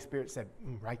the Holy Spirit said,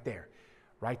 right there,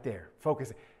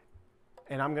 focus.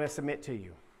 And I'm going to submit to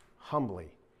you,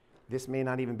 humbly, this may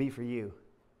not even be for you.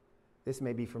 This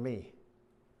may be for me.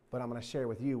 But I'm going to share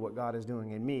with you what God is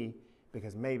doing in me,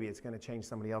 because maybe it's going to change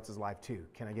somebody else's life too.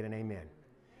 Can I get an amen?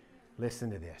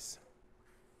 Listen to this.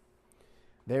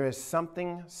 There is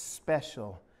something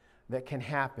special that can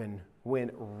happen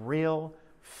when real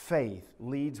faith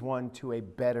leads one to a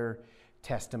better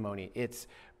testimony. It's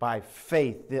by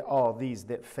faith that all these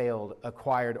that failed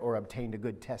acquired or obtained a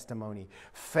good testimony.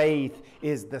 Faith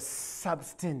is the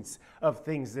substance of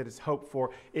things that is hoped for.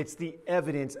 It's the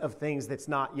evidence of things that's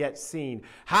not yet seen.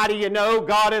 How do you know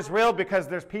God is real? Because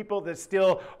there's people that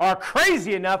still are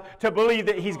crazy enough to believe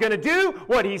that He's going to do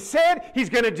what He said He's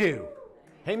going to do.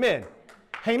 Amen.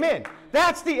 Amen.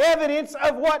 That's the evidence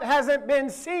of what hasn't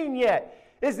been seen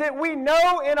yet, is that we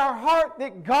know in our heart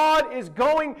that God is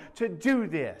going to do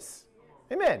this.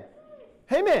 Amen.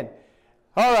 Amen.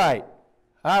 All right.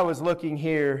 I was looking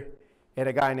here at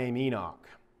a guy named Enoch.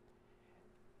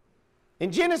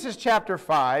 In Genesis chapter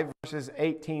 5, verses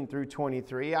 18 through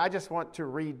 23, I just want to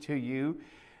read to you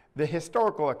the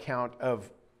historical account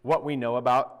of what we know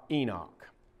about Enoch.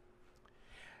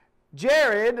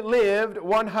 Jared lived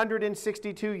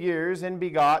 162 years and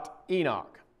begot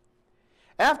Enoch.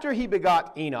 After he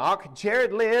begot Enoch,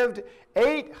 Jared lived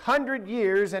 800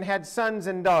 years and had sons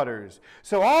and daughters.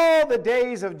 So all the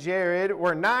days of Jared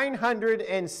were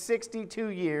 962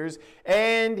 years,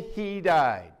 and he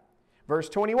died. Verse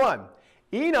 21,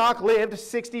 Enoch lived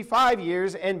 65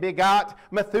 years and begot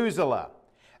Methuselah.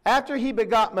 After he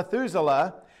begot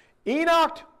Methuselah,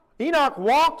 Enoch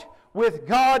walked with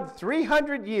God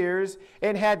 300 years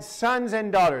and had sons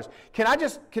and daughters.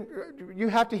 You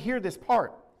have to hear this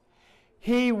part.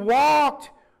 He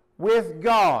walked with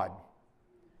God.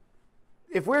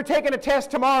 If we're taking a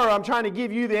test tomorrow, I'm trying to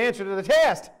give you the answer to the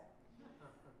test.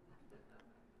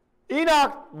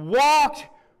 Enoch walked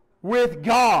with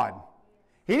God.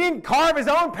 He didn't carve his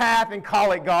own path and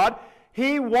call it God.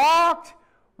 He walked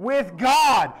with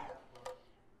God.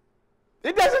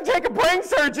 It doesn't take a brain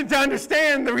surgeon to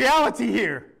understand the reality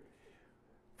here.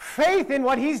 Faith in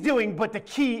what he's doing, but the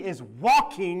key is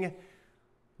walking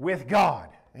with God.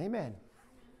 Amen.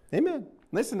 Amen.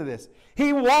 Listen to this.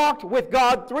 He walked with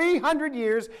God 300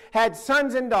 years, had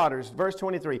sons and daughters. Verse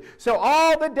 23. So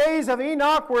all the days of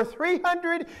Enoch were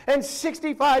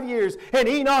 365 years. And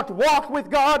Enoch walked with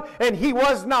God, and he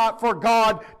was not, for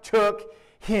God took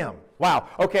him. Wow.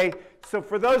 Okay. So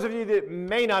for those of you that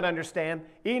may not understand,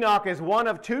 Enoch is one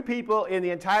of two people in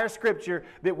the entire Scripture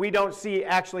that we don't see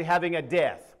actually having a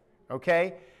death.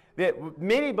 Okay? That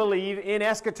many believe in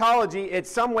eschatology, in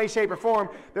some way, shape, or form,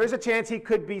 there's a chance he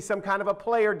could be some kind of a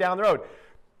player down the road.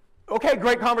 Okay,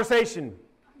 great conversation,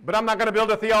 but I'm not going to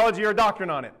build a theology or a doctrine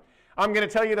on it. I'm going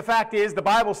to tell you the fact is, the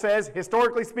Bible says,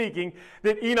 historically speaking,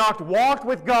 that Enoch walked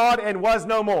with God and was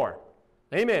no more.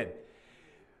 Amen.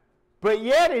 But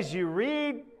yet, as you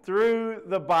read through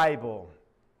the Bible,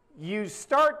 you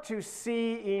start to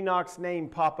see Enoch's name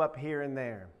pop up here and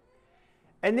there.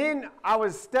 And then I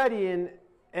was studying,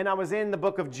 and I was in the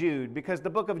book of Jude, because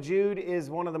the book of Jude is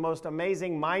one of the most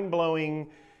amazing, mind-blowing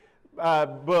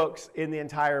books in the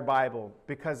entire Bible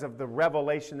because of the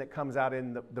revelation that comes out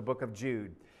in the book of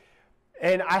Jude.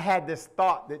 And I had this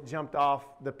thought that jumped off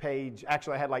the page.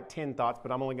 Actually, I had like 10 thoughts,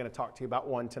 but I'm only going to talk to you about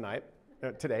one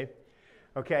today.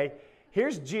 Okay?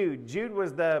 Here's Jude. Jude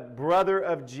was the brother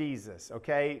of Jesus,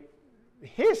 okay?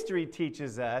 History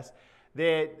teaches us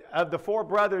that of the four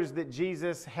brothers that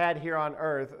Jesus had here on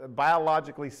earth,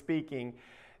 biologically speaking,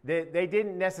 that they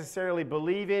didn't necessarily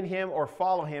believe in him or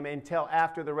follow him until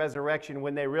after the resurrection,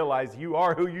 when they realized, you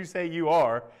are who you say you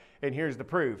are, and here's the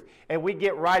proof. And we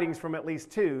get writings from at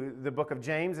least two. The book of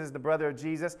James is the brother of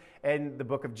Jesus, and the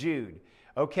book of Jude.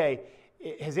 Okay,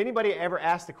 has anybody ever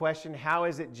asked the question, how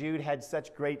is it Jude had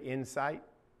such great insight?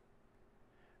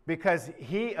 Because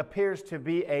he appears to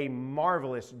be a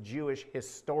marvelous Jewish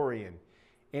historian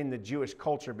in the Jewish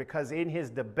culture, because in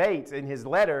his debates, in his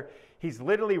letter, he's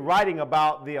literally writing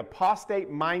about the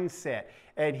apostate mindset.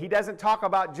 And he doesn't talk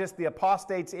about just the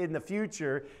apostates in the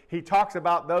future. He talks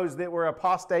about those that were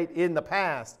apostate in the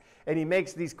past. And he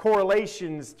makes these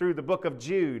correlations through the book of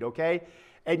Jude, okay?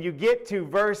 And you get to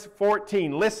verse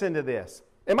 14. Listen to this.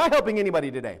 Am I helping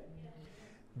anybody today?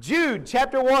 Jude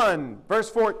chapter 1, verse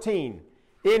 14.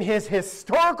 In his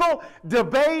historical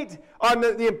debate on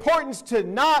the importance to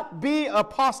not be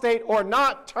apostate or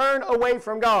not turn away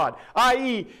from God,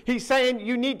 i.e., he's saying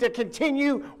you need to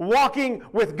continue walking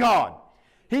with God.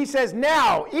 He says,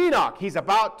 now, Enoch, he's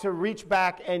about to reach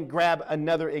back and grab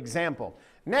another example.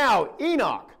 Now,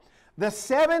 Enoch, the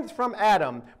seventh from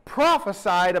Adam,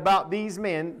 prophesied about these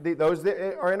men, those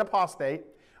that are in apostate,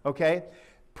 okay?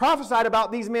 Prophesied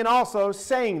about these men also,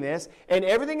 saying this, and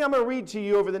everything I'm going to read to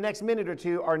you over the next minute or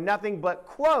two are nothing but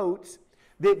quotes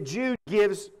that Jude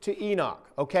gives to Enoch,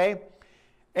 okay?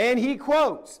 And he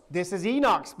quotes, this is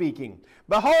Enoch speaking,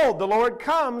 behold, the Lord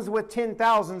comes with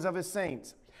 10,000s of his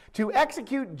saints, to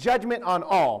execute judgment on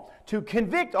all, to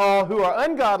convict all who are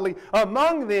ungodly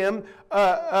among them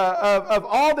of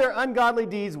all their ungodly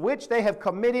deeds which they have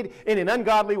committed in an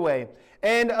ungodly way,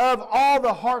 and of all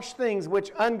the harsh things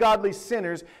which ungodly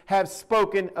sinners have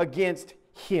spoken against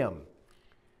him.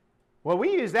 Well,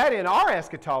 we use that in our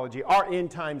eschatology, our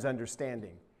end times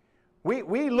understanding.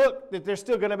 We look that there's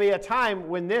still going to be a time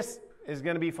when this is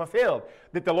going to be fulfilled,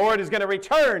 that the Lord is going to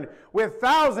return with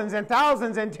thousands and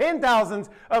thousands and 10,000s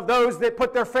of those that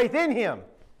put their faith in him.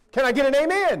 Can I get an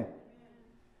amen?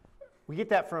 We get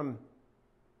that from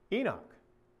Enoch,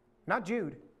 not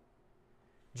Jude.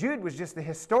 Jude was just the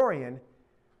historian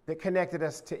that connected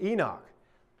us to Enoch.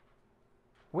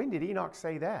 When did Enoch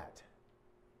say that?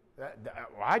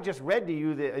 I just read to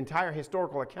you the entire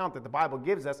historical account that the Bible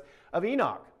gives us of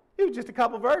Enoch. It was just a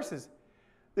couple verses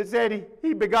that said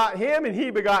he begot him, and he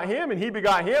begot him, and he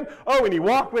begot him. Oh, and he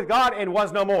walked with God and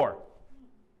was no more.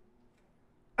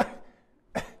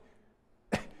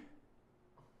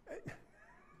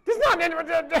 There's not.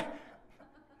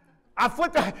 I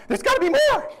flipped. There's got to be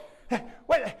more.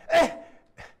 Wait.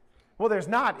 Well, there's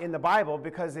not in the Bible,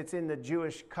 because it's in the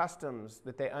Jewish customs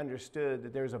that they understood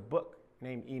that there's a book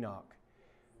named Enoch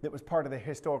that was part of the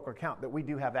historical account that we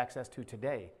do have access to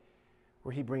today,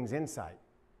 where he brings insight.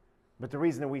 But the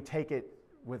reason that we take it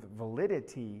with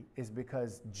validity is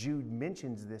because Jude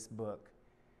mentions this book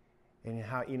and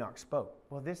how Enoch spoke.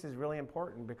 Well, this is really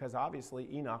important because obviously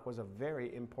Enoch was a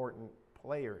very important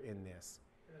player in this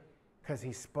because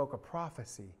he spoke a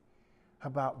prophecy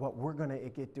about what we're going to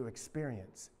get to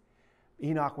experience.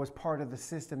 Enoch was part of the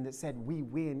system that said we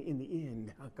win in the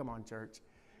end. Oh, come on, church.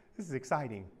 This is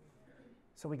exciting.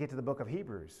 So we get to the book of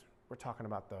Hebrews. We're talking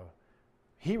about the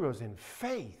heroes in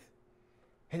faith.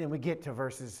 And then we get to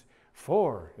verses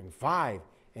 4 and 5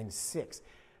 and 6.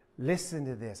 Listen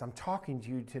to this. I'm talking to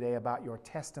you today about your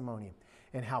testimony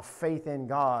and how faith in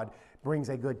God brings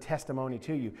a good testimony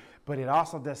to you. But it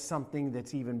also does something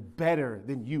that's even better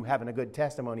than you having a good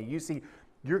testimony. You see,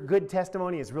 your good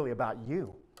testimony is really about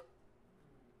you.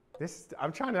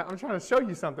 I'm trying to show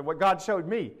you something, what God showed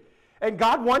me. And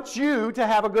God wants you to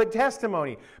have a good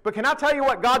testimony. But can I tell you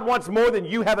what God wants more than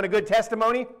you having a good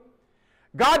testimony?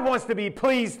 God wants to be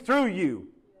pleased through you.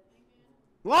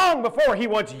 Long before He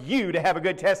wants you to have a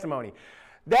good testimony.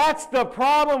 That's the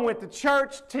problem with the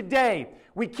church today.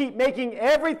 We keep making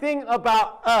everything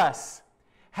about us.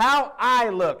 How I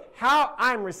look, how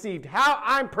I'm received, how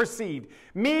I'm perceived.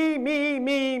 Me, me,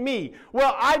 me, me.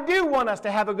 Well, I do want us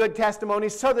to have a good testimony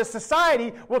so the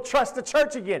society will trust the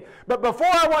church again. But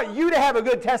before I want you to have a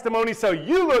good testimony so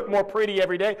you look more pretty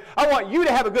every day, I want you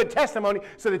to have a good testimony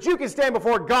so that you can stand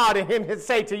before God and Him and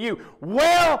say to you,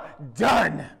 well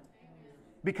done.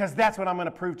 Because that's what I'm going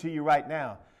to prove to you right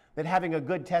now. That having a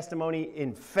good testimony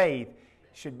in faith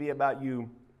should be about you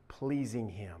pleasing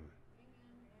Him.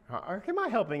 Am I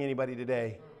helping anybody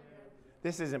today?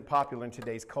 This isn't popular in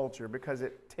today's culture because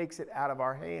it takes it out of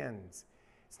our hands.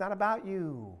 It's not about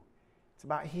you. It's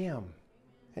about Him.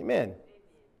 Amen.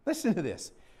 Listen to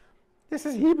this. This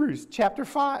is Hebrews chapter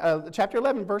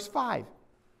 11, verse 5.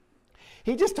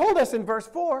 He just told us in verse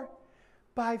 4,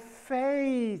 by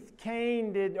faith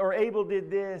Abel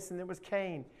did this, and there was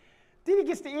Cain. Then he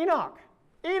gets to Enoch.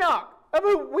 Enoch,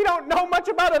 we don't know much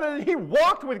about it. He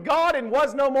walked with God and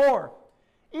was no more.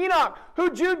 Enoch,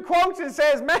 who Jude quotes and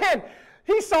says, man,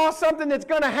 he saw something that's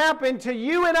going to happen to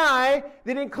you and I,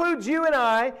 that includes you and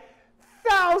I,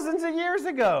 thousands of years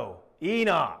ago.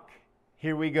 Enoch,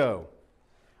 here we go.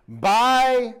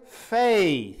 By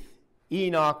faith,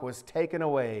 Enoch was taken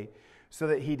away so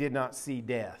that he did not see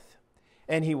death,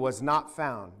 and he was not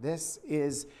found. This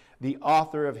is the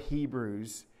author of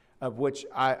Hebrews, of which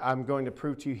I'm going to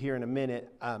prove to you here in a minute,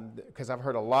 because I've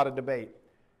heard a lot of debate.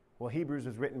 Well, Hebrews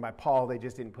was written by Paul, they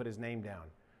just didn't put his name down.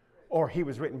 Or he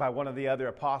was written by one of the other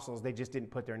apostles, they just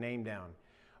didn't put their name down.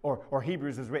 Or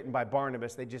Hebrews was written by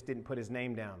Barnabas, they just didn't put his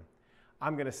name down.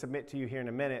 I'm going to submit to you here in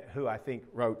a minute who I think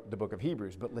wrote the book of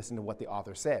Hebrews, but listen to what the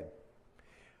author said.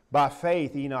 By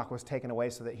faith, Enoch was taken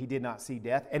away so that he did not see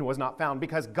death and was not found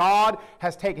because God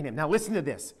has taken him. Now listen to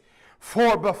this.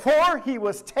 For before he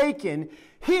was taken,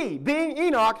 he, being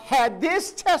Enoch, had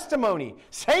this testimony,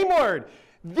 same word,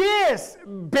 this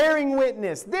bearing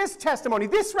witness, this testimony,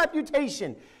 this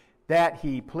reputation, that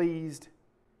he pleased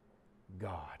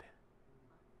God.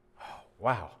 Oh,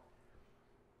 wow.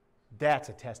 That's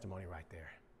a testimony right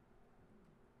there.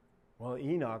 Well,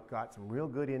 Enoch got some real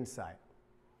good insight.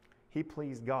 He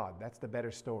pleased God. That's the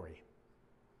better story.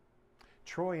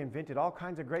 Troy invented all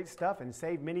kinds of great stuff and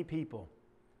saved many people.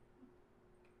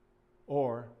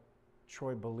 Or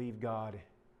Troy believed God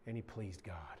and he pleased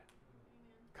God.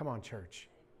 Come on, church.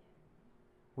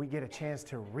 We get a chance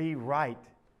to rewrite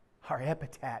our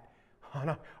epitaph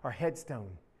on our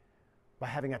headstone by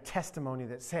having a testimony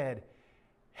that said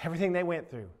everything they went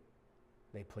through,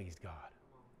 they pleased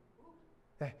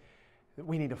God.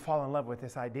 We need to fall in love with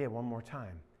this idea one more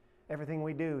time. Everything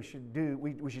we do,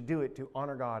 we should do it to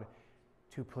honor God,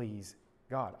 to please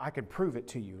God. I could prove it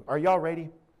to you. Are y'all ready?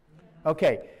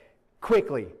 Okay,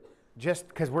 quickly, just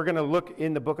because we're going to look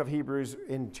in the book of Hebrews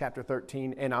in chapter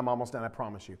 13, and I'm almost done, I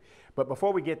promise you. But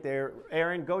before we get there,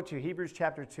 Aaron, go to Hebrews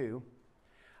chapter 2.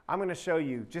 I'm going to show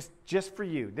you, just for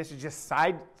you, this is just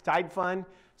side fun.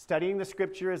 Studying the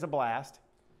Scripture is a blast.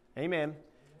 Amen.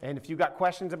 And if you've got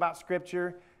questions about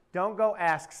Scripture, don't go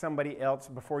ask somebody else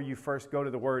before you first go to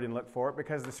the Word and look for it,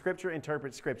 because the Scripture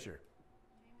interprets Scripture.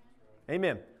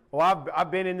 Amen. Well,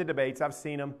 I've been in the debates. I've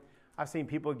seen them. I've seen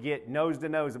people get nose to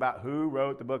nose about who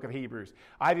wrote the book of Hebrews.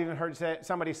 I've even heard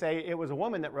somebody say it was a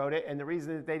woman that wrote it, and the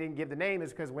reason that they didn't give the name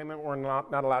is because women were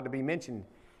not allowed to be mentioned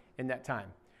in that time.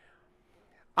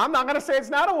 I'm not going to say it's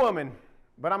not a woman,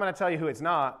 but I'm going to tell you who it's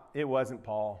not. It wasn't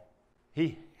Paul.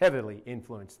 He heavily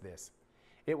influenced this.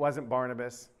 It wasn't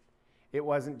Barnabas. It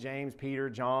wasn't James, Peter,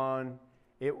 John.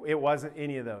 It wasn't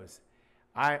any of those.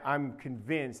 I'm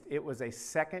convinced it was a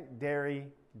secondary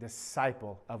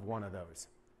disciple of one of those.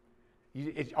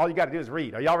 All you got to do is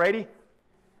read. Are y'all ready?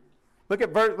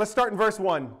 Let's start in verse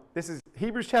 1. This is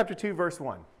Hebrews chapter 2, verse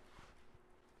 1.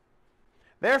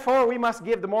 Therefore, we must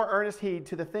give the more earnest heed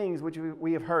to the things which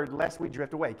we have heard, lest we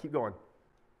drift away. Keep going.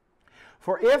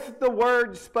 For if the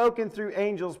word spoken through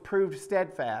angels proved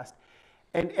steadfast,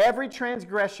 and every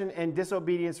transgression and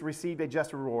disobedience received a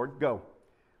just reward, go.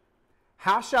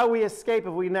 How shall we escape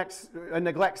if we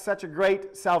neglect such a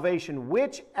great salvation,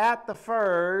 which at the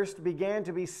first began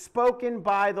to be spoken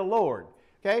by the Lord?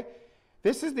 Okay?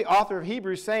 This is the author of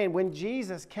Hebrews saying when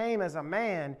Jesus came as a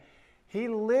man, he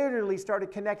literally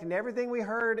started connecting everything we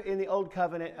heard in the old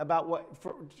covenant about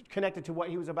connected to what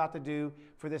he was about to do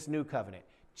for this new covenant.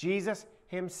 Jesus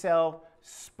himself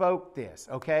spoke this,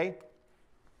 okay?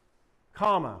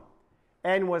 Comma.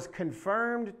 And was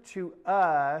confirmed to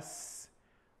us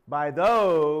by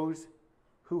those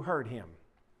who heard him.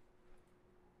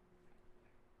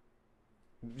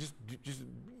 Just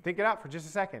think it out for just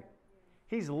a second.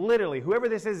 He's literally, whoever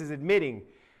this is admitting,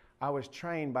 I was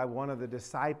trained by one of the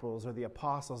disciples or the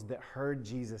apostles that heard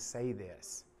Jesus say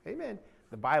this. Amen.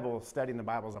 The Bible, studying the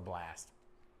Bible is a blast.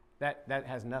 That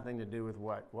has nothing to do with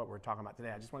what we're talking about today.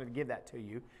 I just wanted to give that to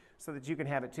you so that you can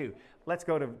have it too. Let's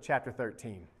go to chapter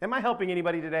 13. Am I helping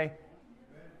anybody today?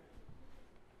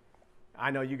 I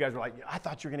know you guys were like, I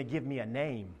thought you were going to give me a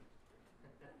name.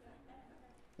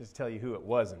 Just tell you who it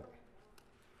wasn't.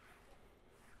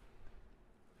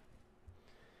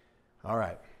 All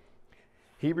right.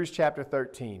 Hebrews chapter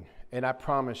 13. And I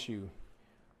promise you,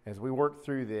 as we work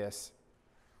through this,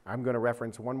 I'm going to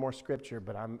reference one more scripture,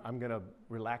 but I'm going to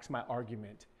relax my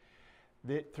argument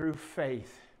that through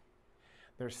faith,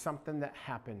 there's something that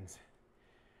happens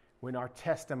when our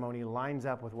testimony lines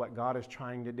up with what God is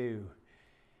trying to do.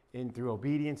 And through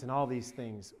obedience and all these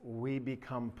things, we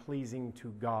become pleasing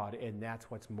to God, and that's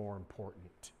what's more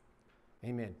important.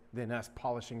 Amen. Than us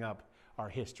polishing up our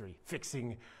history,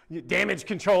 fixing damage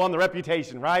control on the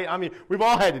reputation, right? I mean, we've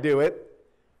all had to do it.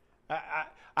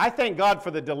 I thank God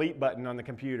for the delete button on the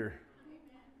computer.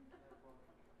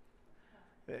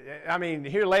 I mean,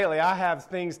 here lately, I have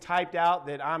things typed out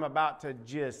that I'm about to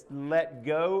just let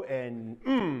go and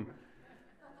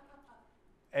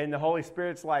the Holy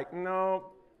Spirit's like,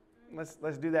 no,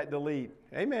 let's do that delete.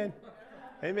 Amen.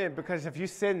 Amen. Because if you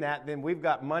send that, then we've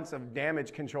got months of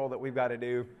damage control that we've got to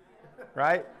do,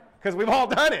 right? Because we've all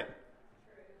done it.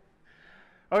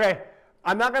 Okay,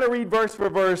 I'm not going to read verse for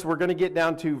verse. We're going to get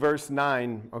down to verse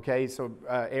 9. Okay, so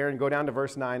Aaron, go down to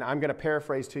verse 9. I'm going to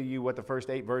paraphrase to you what the first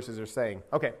 8 verses are saying.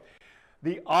 Okay,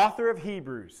 the author of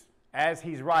Hebrews, as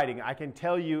he's writing, I can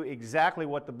tell you exactly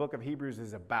what the book of Hebrews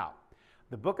is about.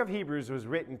 The book of Hebrews was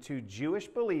written to Jewish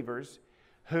believers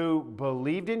who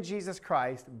believed in Jesus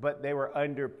Christ, but they were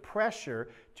under pressure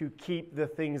to keep the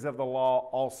things of the law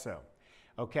also.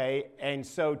 Okay, and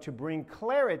so to bring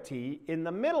clarity in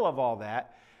the middle of all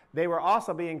that, they were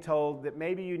also being told that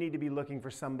maybe you need to be looking for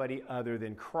somebody other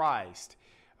than Christ.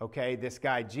 Okay, this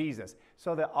guy Jesus.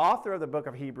 So the author of the book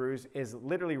of Hebrews is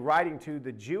literally writing to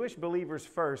the Jewish believers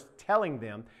first, telling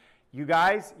them, you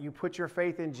guys, you put your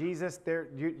faith in Jesus,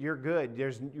 you're good.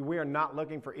 We are not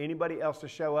looking for anybody else to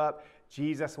show up.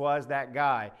 Jesus was that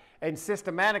guy. And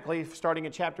systematically, starting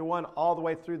in chapter 1 all the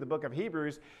way through the book of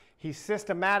Hebrews, he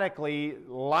systematically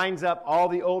lines up all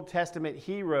the Old Testament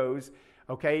heroes,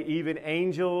 okay, even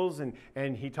angels,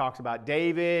 and he talks about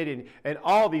David and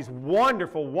all these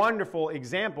wonderful, wonderful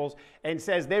examples, and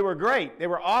says they were great, they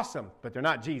were awesome, but they're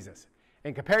not Jesus.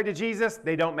 And compared to Jesus,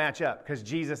 they don't match up because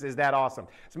Jesus is that awesome.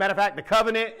 As a matter of fact, the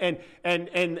covenant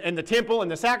and the temple and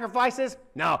the sacrifices,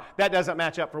 no, that doesn't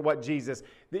match up for what Jesus.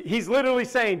 He's literally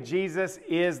saying Jesus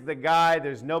is the guy.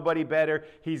 There's nobody better.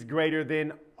 He's greater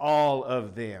than all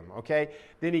of them, okay?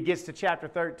 Then he gets to chapter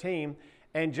 13,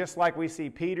 and just like we see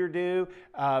Peter do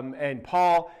and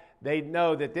Paul, they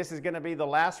know that this is going to be the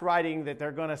last writing that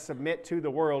they're going to submit to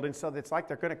the world, and so it's like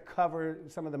they're going to cover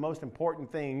some of the most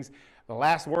important things, the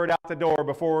last word out the door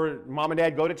before mom and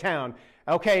dad go to town.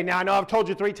 Okay, now I know I've told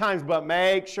you 3 times, but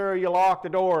make sure you lock the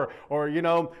door, or, you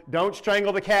know, don't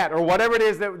strangle the cat, or whatever it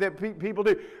is that people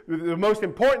do. The most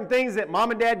important things that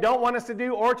mom and dad don't want us to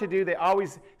do or to do, they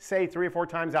always say 3 or 4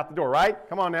 times out the door, right?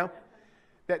 Come on now.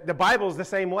 The Bible's the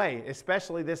same way,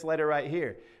 especially this letter right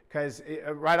here. Because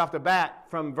right off the bat,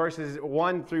 from verses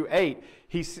 1 through 8,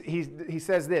 he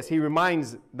says this. He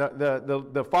reminds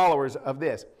the followers of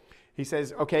this. He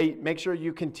says, okay, make sure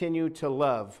you continue to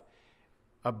love,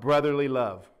 a brotherly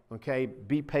love. Okay,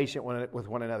 be patient with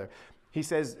one another. He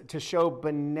says to show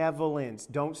benevolence.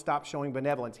 Don't stop showing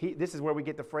benevolence. This is where we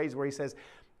get the phrase where he says,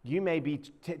 you may be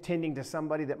tending to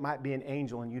somebody that might be an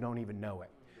angel and you don't even know it.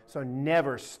 So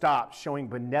never stop showing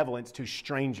benevolence to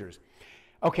strangers.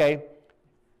 Okay.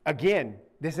 Again,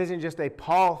 this isn't just a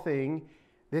Paul thing.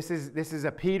 This is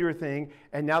a Peter thing,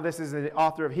 and now this is the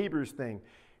author of Hebrews thing.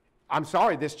 I'm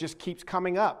sorry, this just keeps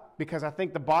coming up because I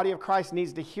think the body of Christ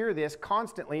needs to hear this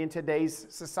constantly in today's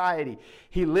society.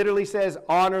 He literally says,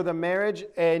 honor the marriage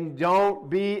and don't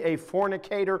be a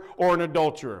fornicator or an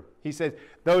adulterer. He says,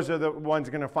 those are the ones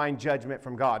going to find judgment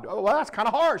from God. Oh, well, that's kind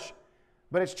of harsh,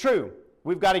 but it's true.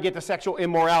 We've got to get the sexual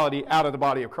immorality out of the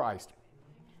body of Christ.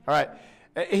 All right.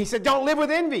 He said, don't live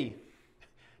with envy.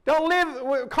 Don't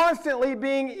live constantly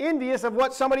being envious of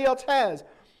what somebody else has.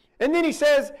 And then he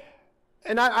says,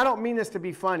 and I don't mean this to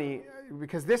be funny,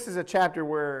 because this is a chapter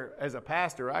where, as a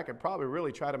pastor, I could probably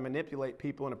really try to manipulate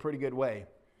people in a pretty good way.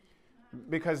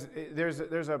 Because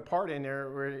there's a part in there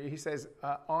where he says,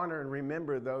 honor and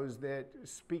remember those that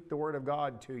speak the word of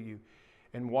God to you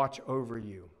and watch over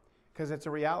you. Because it's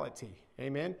a reality.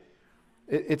 Amen?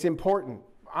 It's important.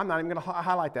 I'm not even going to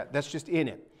highlight that. That's just in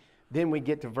it. Then we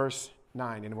get to verse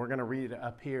 9, and we're going to read it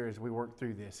up here as we work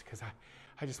through this, because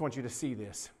I just want you to see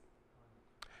this.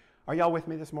 Are y'all with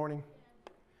me this morning?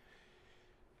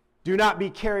 Do not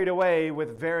be carried away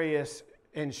with various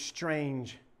and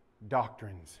strange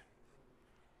doctrines.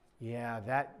 Yeah,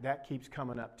 that keeps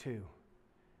coming up too.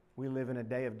 We live in a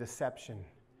day of deception,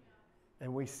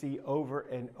 and we see over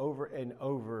and over and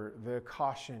over the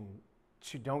caution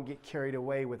to don't get carried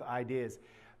away with ideas.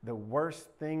 The worst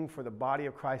thing for the body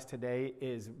of Christ today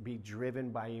is be driven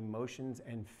by emotions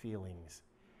and feelings.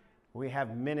 We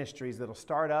have ministries that'll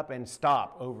start up and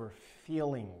stop over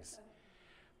feelings.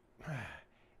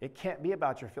 It can't be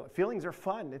about your feelings. Feelings are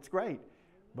fun. It's great.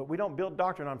 But we don't build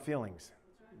doctrine on feelings.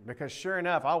 Because sure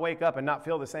enough, I'll wake up and not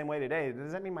feel the same way today.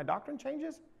 Does that mean my doctrine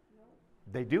changes? No.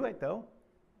 They do it, though.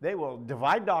 They will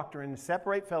divide doctrine,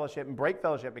 separate fellowship, and break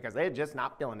fellowship because they're just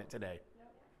not feeling it today.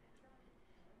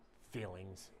 Yep.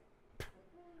 Feelings.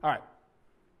 All right.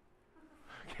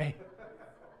 Okay.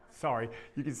 Sorry.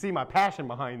 You can see my passion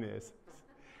behind this.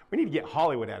 We need to get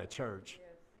Hollywood out of church.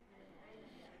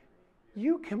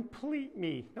 You complete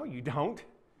me. No, you don't.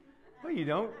 No, you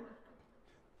don't.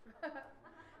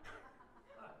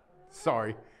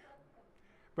 Sorry.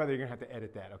 Brother, you're going to have to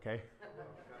edit that, okay?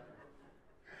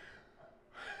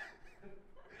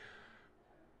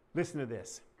 Listen to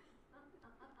this.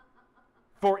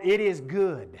 For it is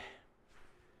good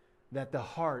that the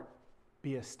heart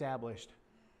be established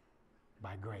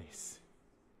by grace.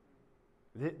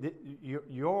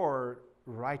 Your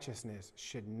righteousness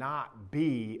should not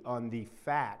be on the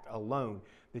fact alone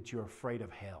that you're afraid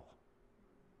of hell.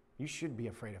 You should be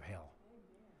afraid of hell.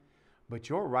 But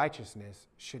your righteousness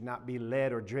should not be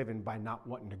led or driven by not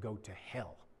wanting to go to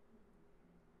hell.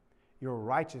 Your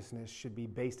righteousness should be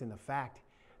based in the fact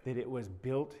that it was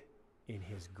built in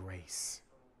His grace.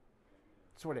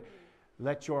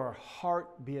 Let your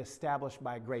heart be established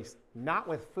by grace, not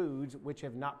with foods which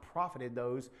have not profited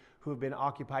those who have been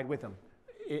occupied with them.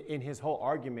 In his whole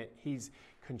argument, he's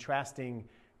contrasting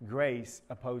grace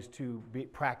opposed to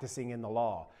practicing in the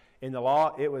law. In the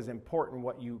law, it was important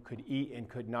what you could eat and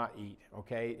could not eat,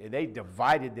 okay? They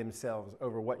divided themselves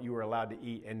over what you were allowed to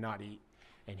eat and not eat.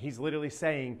 And he's literally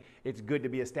saying it's good to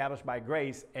be established by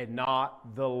grace and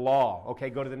not the law. Okay,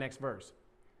 go to the next verse.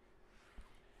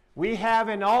 We have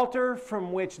an altar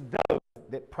from which those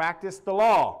that practice the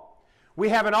law. We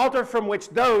have an altar from which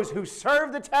those who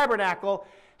serve the tabernacle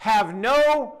have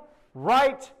no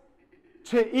right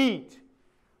to eat.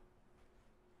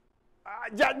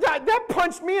 That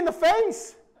punched me in the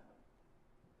face.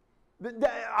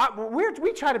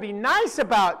 We try to be nice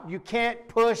about you can't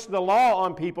push the law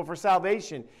on people for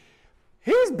salvation.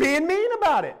 He's being mean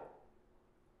about it.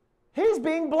 He's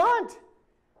being blunt.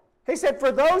 He said,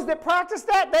 for those that practice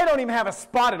that, they don't even have a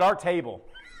spot at our table.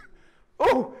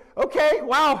 Oh, okay,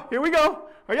 wow, here we go.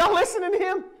 Are y'all listening to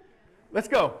him? Let's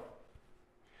go.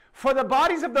 For the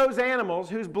bodies of those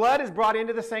animals whose blood is brought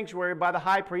into the sanctuary by the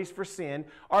high priest for sin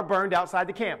are burned outside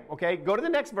the camp. Okay, go to the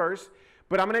next verse,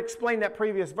 but I'm going to explain that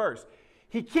previous verse.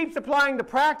 He keeps applying the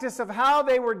practice of how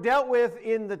they were dealt with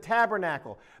in the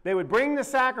tabernacle. They would bring the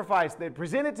sacrifice. They'd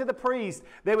present it to the priest.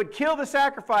 They would kill the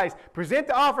sacrifice, present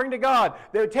the offering to God.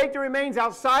 They would take the remains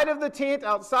outside of the tent,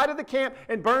 outside of the camp,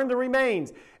 and burn the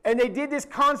remains. And they did this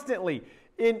constantly.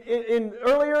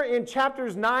 Earlier in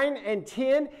chapters 9 and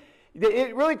 10,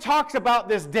 it really talks about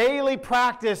this daily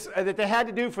practice that they had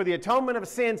to do for the atonement of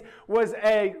sins was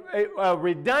a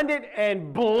redundant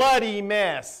and bloody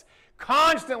mess.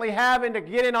 Constantly having to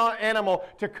get an animal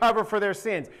to cover for their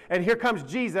sins. And here comes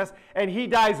Jesus, and He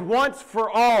dies once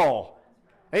for all.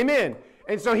 Amen.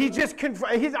 And so He just,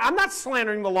 I'm not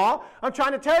slandering the law. I'm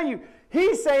trying to tell you,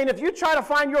 He's saying if you try to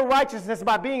find your righteousness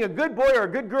by being a good boy or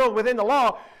a good girl within the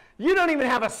law, you don't even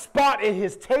have a spot at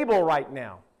His table right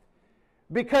now.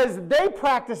 because they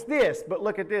practice this. But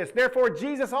look at this. Therefore,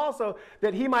 Jesus also,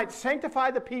 that he might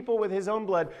sanctify the people with his own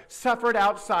blood, suffered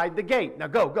outside the gate. Now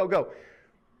go.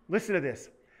 Listen to this.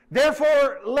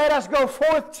 Therefore, let us go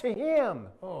forth to him.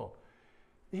 Oh.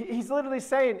 He's literally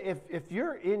saying, if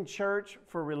you're in church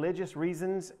for religious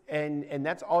reasons, and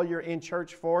that's all you're in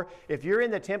church for, if you're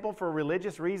in the temple for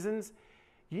religious reasons,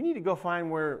 you need to go find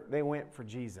where they went for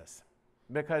Jesus.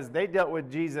 Because they dealt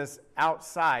with Jesus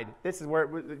outside. This is where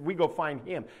we go find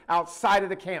him, outside of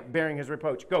the camp, bearing his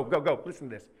reproach. Go. Listen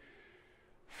to this.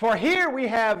 For here we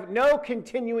have no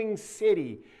continuing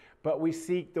city, but we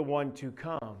seek the one to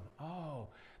come. Oh,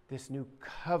 this new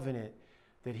covenant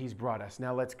that he's brought us.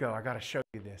 Now let's go. I got to show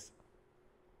you this.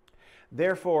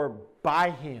 Therefore, by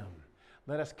him,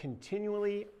 let us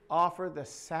continually offer the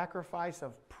sacrifice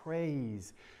of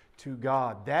praise to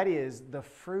God. That is the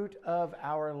fruit of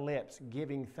our lips,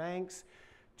 giving thanks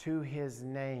to his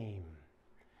name.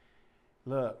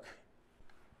 Look,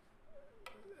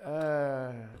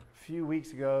 a few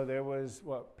weeks ago, there was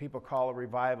what people call a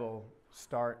revival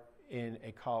start in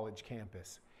a college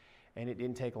campus. And it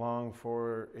didn't take long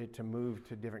for it to move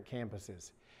to different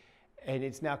campuses. And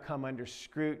it's now come under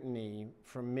scrutiny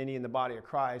from many in the body of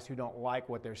Christ who don't like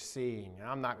what they're seeing. And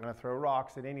I'm not going to throw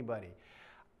rocks at anybody.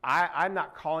 I'm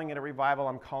not calling it a revival,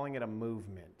 I'm calling it a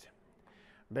movement.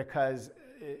 Because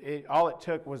all it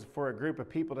took was for a group of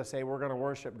people to say, we're going to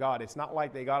worship God. It's not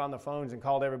like they got on the phones and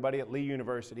called everybody at Lee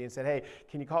University and said, hey,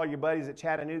 can you call your buddies at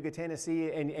Chattanooga,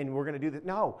 Tennessee, and we're going to do this.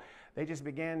 No, they just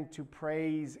began to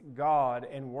praise God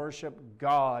and worship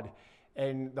God.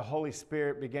 And the Holy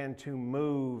Spirit began to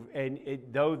move. And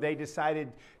though they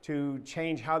decided to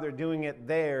change how they're doing it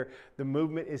there, the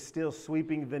movement is still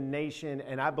sweeping the nation.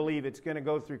 And I believe it's going to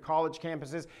go through college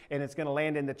campuses and it's going to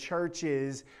land in the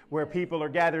churches where people are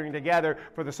gathering together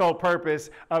for the sole purpose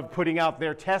of putting out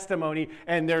their testimony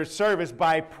and their service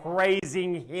by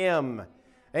praising him.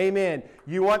 Amen.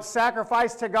 You want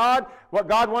sacrifice to God? What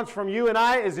God wants from you and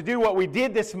I is to do what we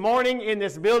did this morning in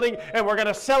this building, and we're going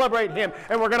to celebrate him,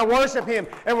 and we're going to worship him,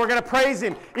 and we're going to praise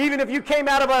him. Even if you came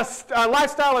out of a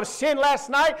lifestyle of sin last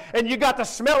night and you got the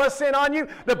smell of sin on you,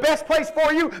 the best place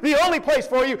for you, the only place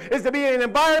for you, is to be in an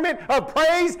environment of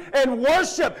praise and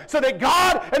worship so that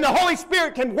God and the Holy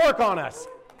Spirit can work on us.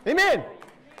 Amen.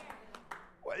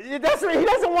 He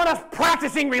doesn't want us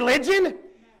practicing religion.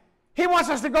 He wants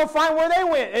us to go find where they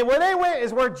went. And where they went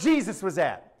is where Jesus was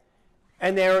at.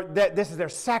 And this is their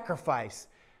sacrifice,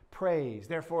 praise.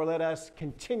 Therefore, let us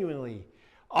continually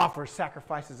offer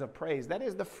sacrifices of praise. That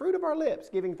is the fruit of our lips,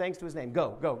 giving thanks to his name.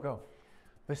 Go.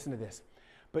 Listen to this.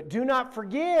 But do not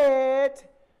forget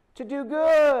to do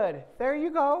good. There you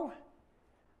go.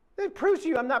 It proves to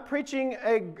you I'm not preaching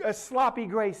a sloppy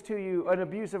grace to you, an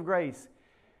abuse of grace.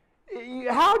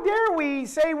 How dare we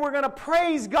say we're going to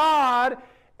praise God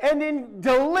and then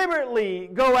deliberately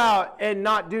go out and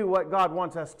not do what God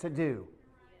wants us to do?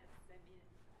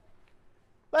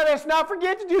 Let us not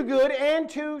forget to do good and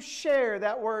to share.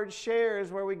 That word share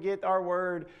is where we get our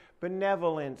word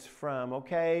benevolence from,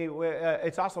 okay?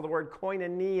 It's also the word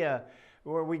koinonia,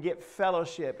 where we get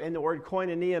fellowship. And the word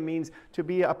koinonia means to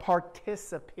be a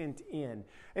participant in.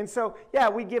 And so, yeah,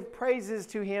 we give praises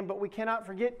to him, but we cannot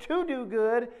forget to do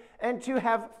good and to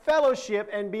have fellowship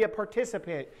and be a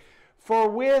participant. For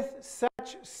with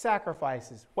such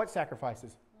sacrifices, what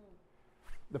sacrifices?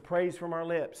 The praise from our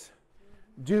lips,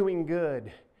 doing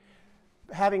good,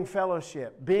 having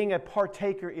fellowship, being a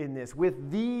partaker in this. With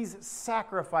these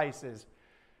sacrifices,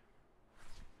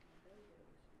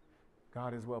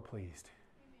 God is well pleased.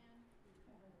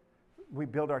 We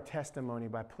build our testimony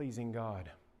by pleasing God.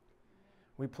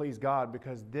 We please God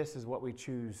because this is what we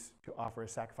choose to offer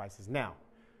as sacrifices. Now,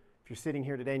 if you're sitting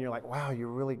here today and you're like, wow, you're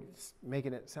really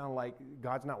making it sound like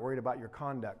God's not worried about your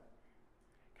conduct.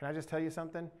 Can I just tell you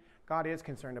something? God is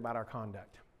concerned about our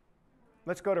conduct.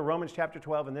 Let's go to Romans chapter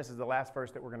 12, and this is the last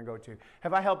verse that we're going to go to.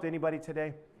 Have I helped anybody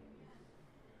today?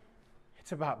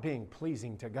 It's about being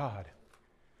pleasing to God.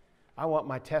 I want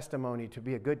my testimony to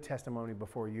be a good testimony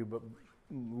before you, but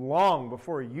long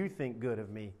before you think good of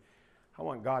me, I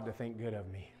want God to think good of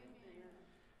me.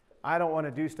 I don't want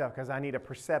to do stuff because I need a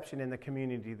perception in the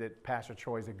community that Pastor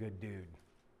Troy's a good dude.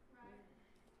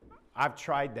 I've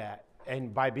tried that.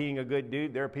 And by being a good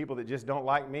dude, there are people that just don't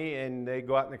like me and they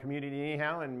go out in the community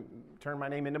anyhow and turn my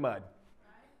name into mud.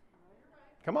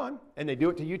 Come on. And they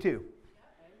do it to you too.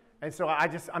 And so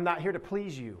I'm not here to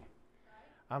please you.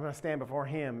 I'm going to stand before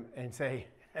him and say,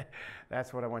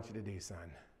 that's what I want you to do,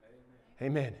 son.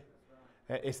 Amen.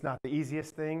 It's not the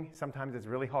easiest thing. Sometimes it's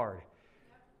really hard.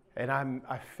 And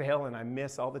I fail and I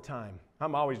miss all the time.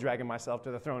 I'm always dragging myself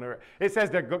to the throne of grace. It says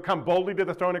to come boldly to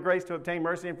the throne of grace to obtain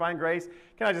mercy and find grace.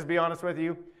 Can I just be honest with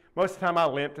you? Most of the time I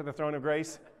limp to the throne of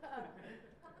grace.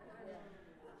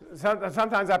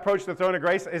 Sometimes I approach the throne of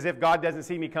grace as if God doesn't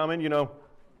see me coming, you know.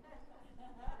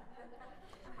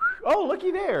 Oh,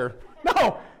 looky there.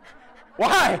 No.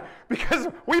 Why? Because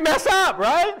we mess up,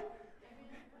 right?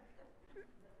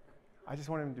 I just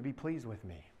want him to be pleased with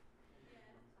me.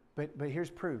 But here's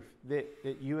proof that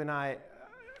you and I,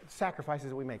 sacrifices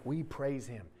that we make, we praise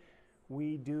him.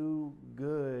 We do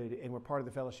good, and we're part of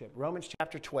the fellowship. Romans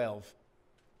chapter 12.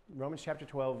 Romans chapter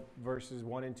 12, verses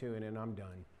 1 and 2, and then I'm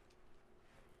done.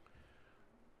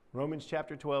 Romans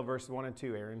chapter 12, verses 1 and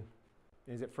 2, Aaron.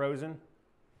 Is it frozen?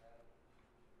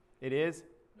 It is?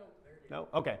 No?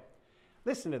 Okay.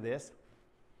 Listen to this.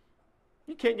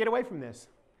 You can't get away from this.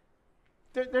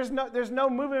 There's no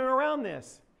moving around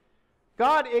this.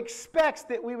 God expects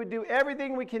that we would do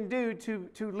everything we can do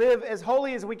to live as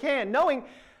holy as we can, knowing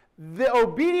the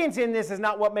obedience in this is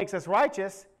not what makes us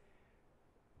righteous,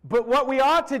 but what we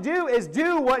ought to do is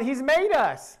do what he's made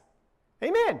us.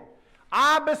 Amen.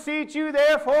 I beseech you,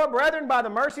 therefore, brethren, by the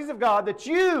mercies of God, that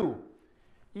you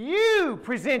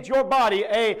present your body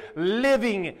a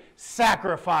living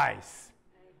sacrifice.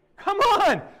 Come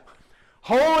on.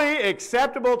 Holy,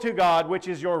 acceptable to God, which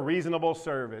is your reasonable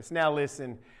service. Now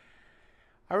listen.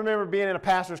 I remember being in a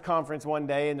pastor's conference one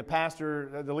day, and the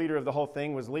pastor, the leader of the whole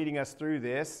thing, was leading us through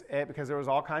this because there was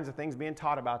all kinds of things being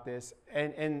taught about this.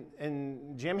 And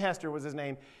Jim Hester was his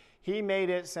name. He made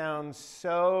it sound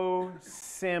so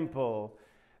simple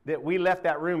that we left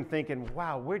that room thinking,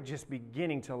 wow, we're just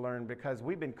beginning to learn because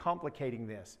we've been complicating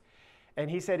this. And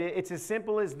he said, it's as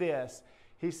simple as this.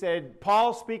 He said,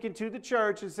 Paul speaking to the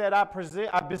church and said, I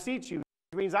beseech you.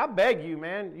 Which means I beg you,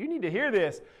 man, you need to hear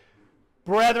this.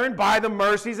 Brethren, by the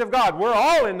mercies of God. We're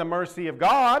all in the mercy of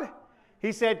God.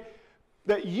 He said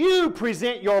that you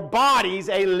present your bodies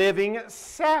a living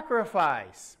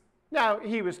sacrifice. Now,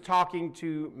 he was talking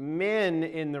to men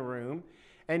in the room,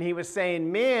 and he was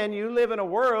saying, men, you live in a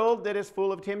world that is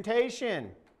full of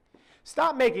temptation.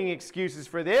 Stop making excuses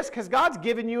for this, because God's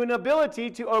given you an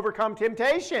ability to overcome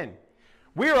temptation.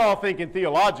 We're all thinking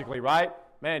theologically, right?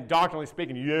 Man, doctrinally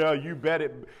speaking, yeah, you bet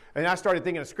it. And I started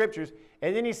thinking of scriptures.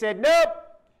 And then he said, nope.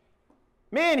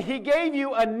 Man, he gave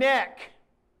you a neck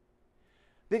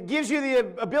that gives you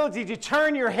the ability to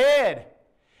turn your head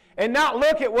and not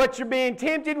look at what you're being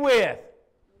tempted with.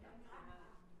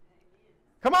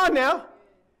 Come on now.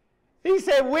 He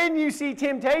said, when you see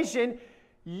temptation,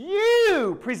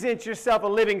 you present yourself a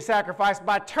living sacrifice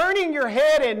by turning your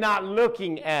head and not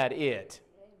looking at it.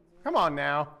 Come on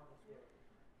now.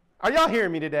 Are y'all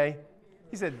hearing me today?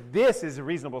 He said, this is a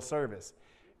reasonable service.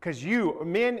 Because you,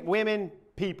 men, women,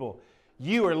 people,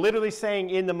 you are literally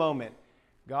saying in the moment,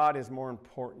 God is more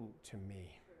important to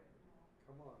me.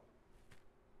 Come on.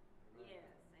 Yes,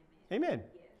 Amen. amen.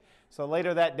 Yes. So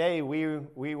later that day,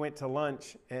 we went to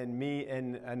lunch, and me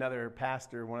and another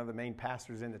pastor, one of the main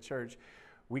pastors in the church,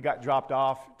 we got dropped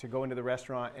off to go into the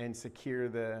restaurant and secure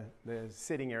the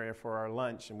sitting area for our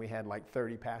lunch, and we had like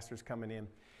 30 pastors coming in.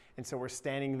 And so we're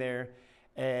standing there,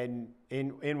 and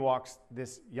in walks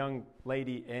this young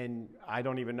lady, and I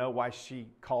don't even know why she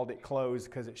called it clothes,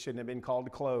 because it shouldn't have been called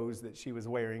clothes that she was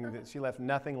wearing, that she left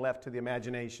nothing left to the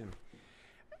imagination.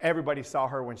 Everybody saw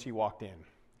her when she walked in.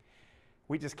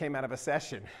 We just came out of a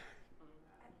session.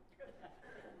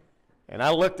 And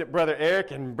I looked at Brother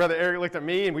Eric, and Brother Eric looked at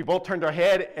me, and we both turned our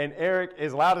head, and Eric,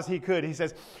 as loud as he could, he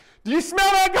says, do you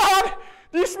smell that, God?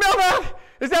 Do you smell that?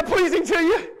 Is that pleasing to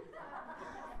you?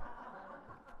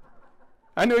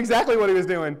 I knew exactly what he was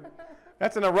doing.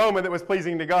 That's an aroma that was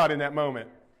pleasing to God in that moment.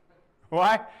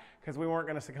 Why? Because we weren't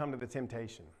going to succumb to the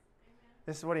temptation.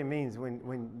 This is what he means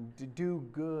when to do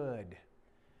good.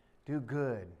 Do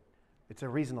good. It's a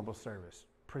reasonable service.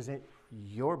 Present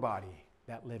your body,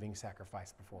 that living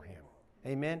sacrifice before him.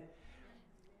 Amen?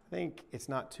 I think it's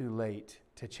not too late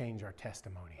to change our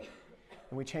testimony.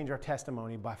 And we change our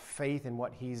testimony by faith in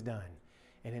what he's done.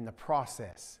 And in the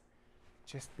process,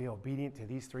 just be obedient to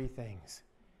these three things.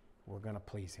 We're going to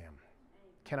please him.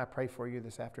 Can I pray for you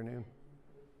this afternoon?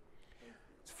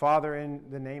 Father, in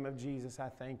the name of Jesus, I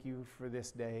thank you for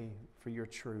this day, for your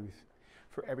truth,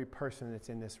 for every person that's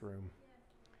in this room.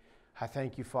 I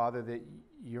thank you, Father, that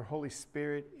your Holy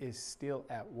Spirit is still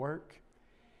at work.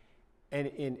 And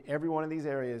in every one of these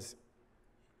areas,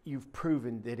 you've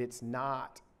proven that it's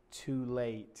not too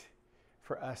late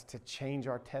for us to change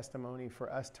our testimony,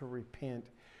 for us to repent,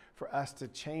 for us to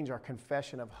change our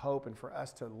confession of hope, and for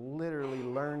us to literally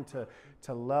learn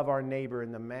to love our neighbor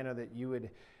in the manner that you would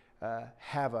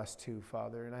have us to,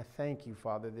 Father. And I thank you,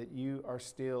 Father, that you are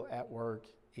still at work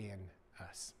in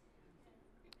us.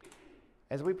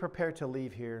 As we prepare to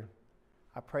leave here,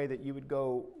 I pray that you would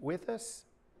go with us,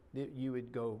 that you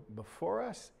would go before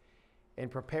us and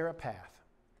prepare a path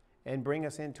and bring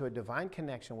us into a divine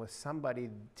connection with somebody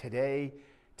today,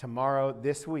 tomorrow,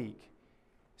 this week.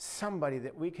 Somebody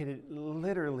that we could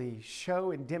literally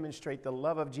show and demonstrate the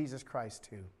love of Jesus Christ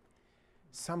to.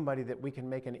 Somebody that we can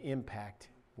make an impact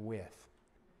with.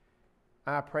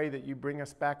 I pray that you bring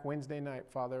us back Wednesday night,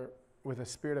 Father, with a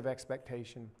spirit of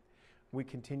expectation. We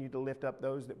continue to lift up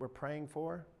those that we're praying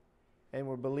for, and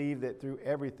we believe that through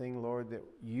everything, Lord, that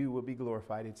you will be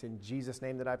glorified. It's in Jesus'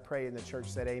 name that I pray, and the church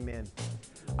said amen.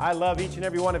 I love each and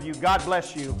every one of you. God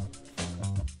bless you.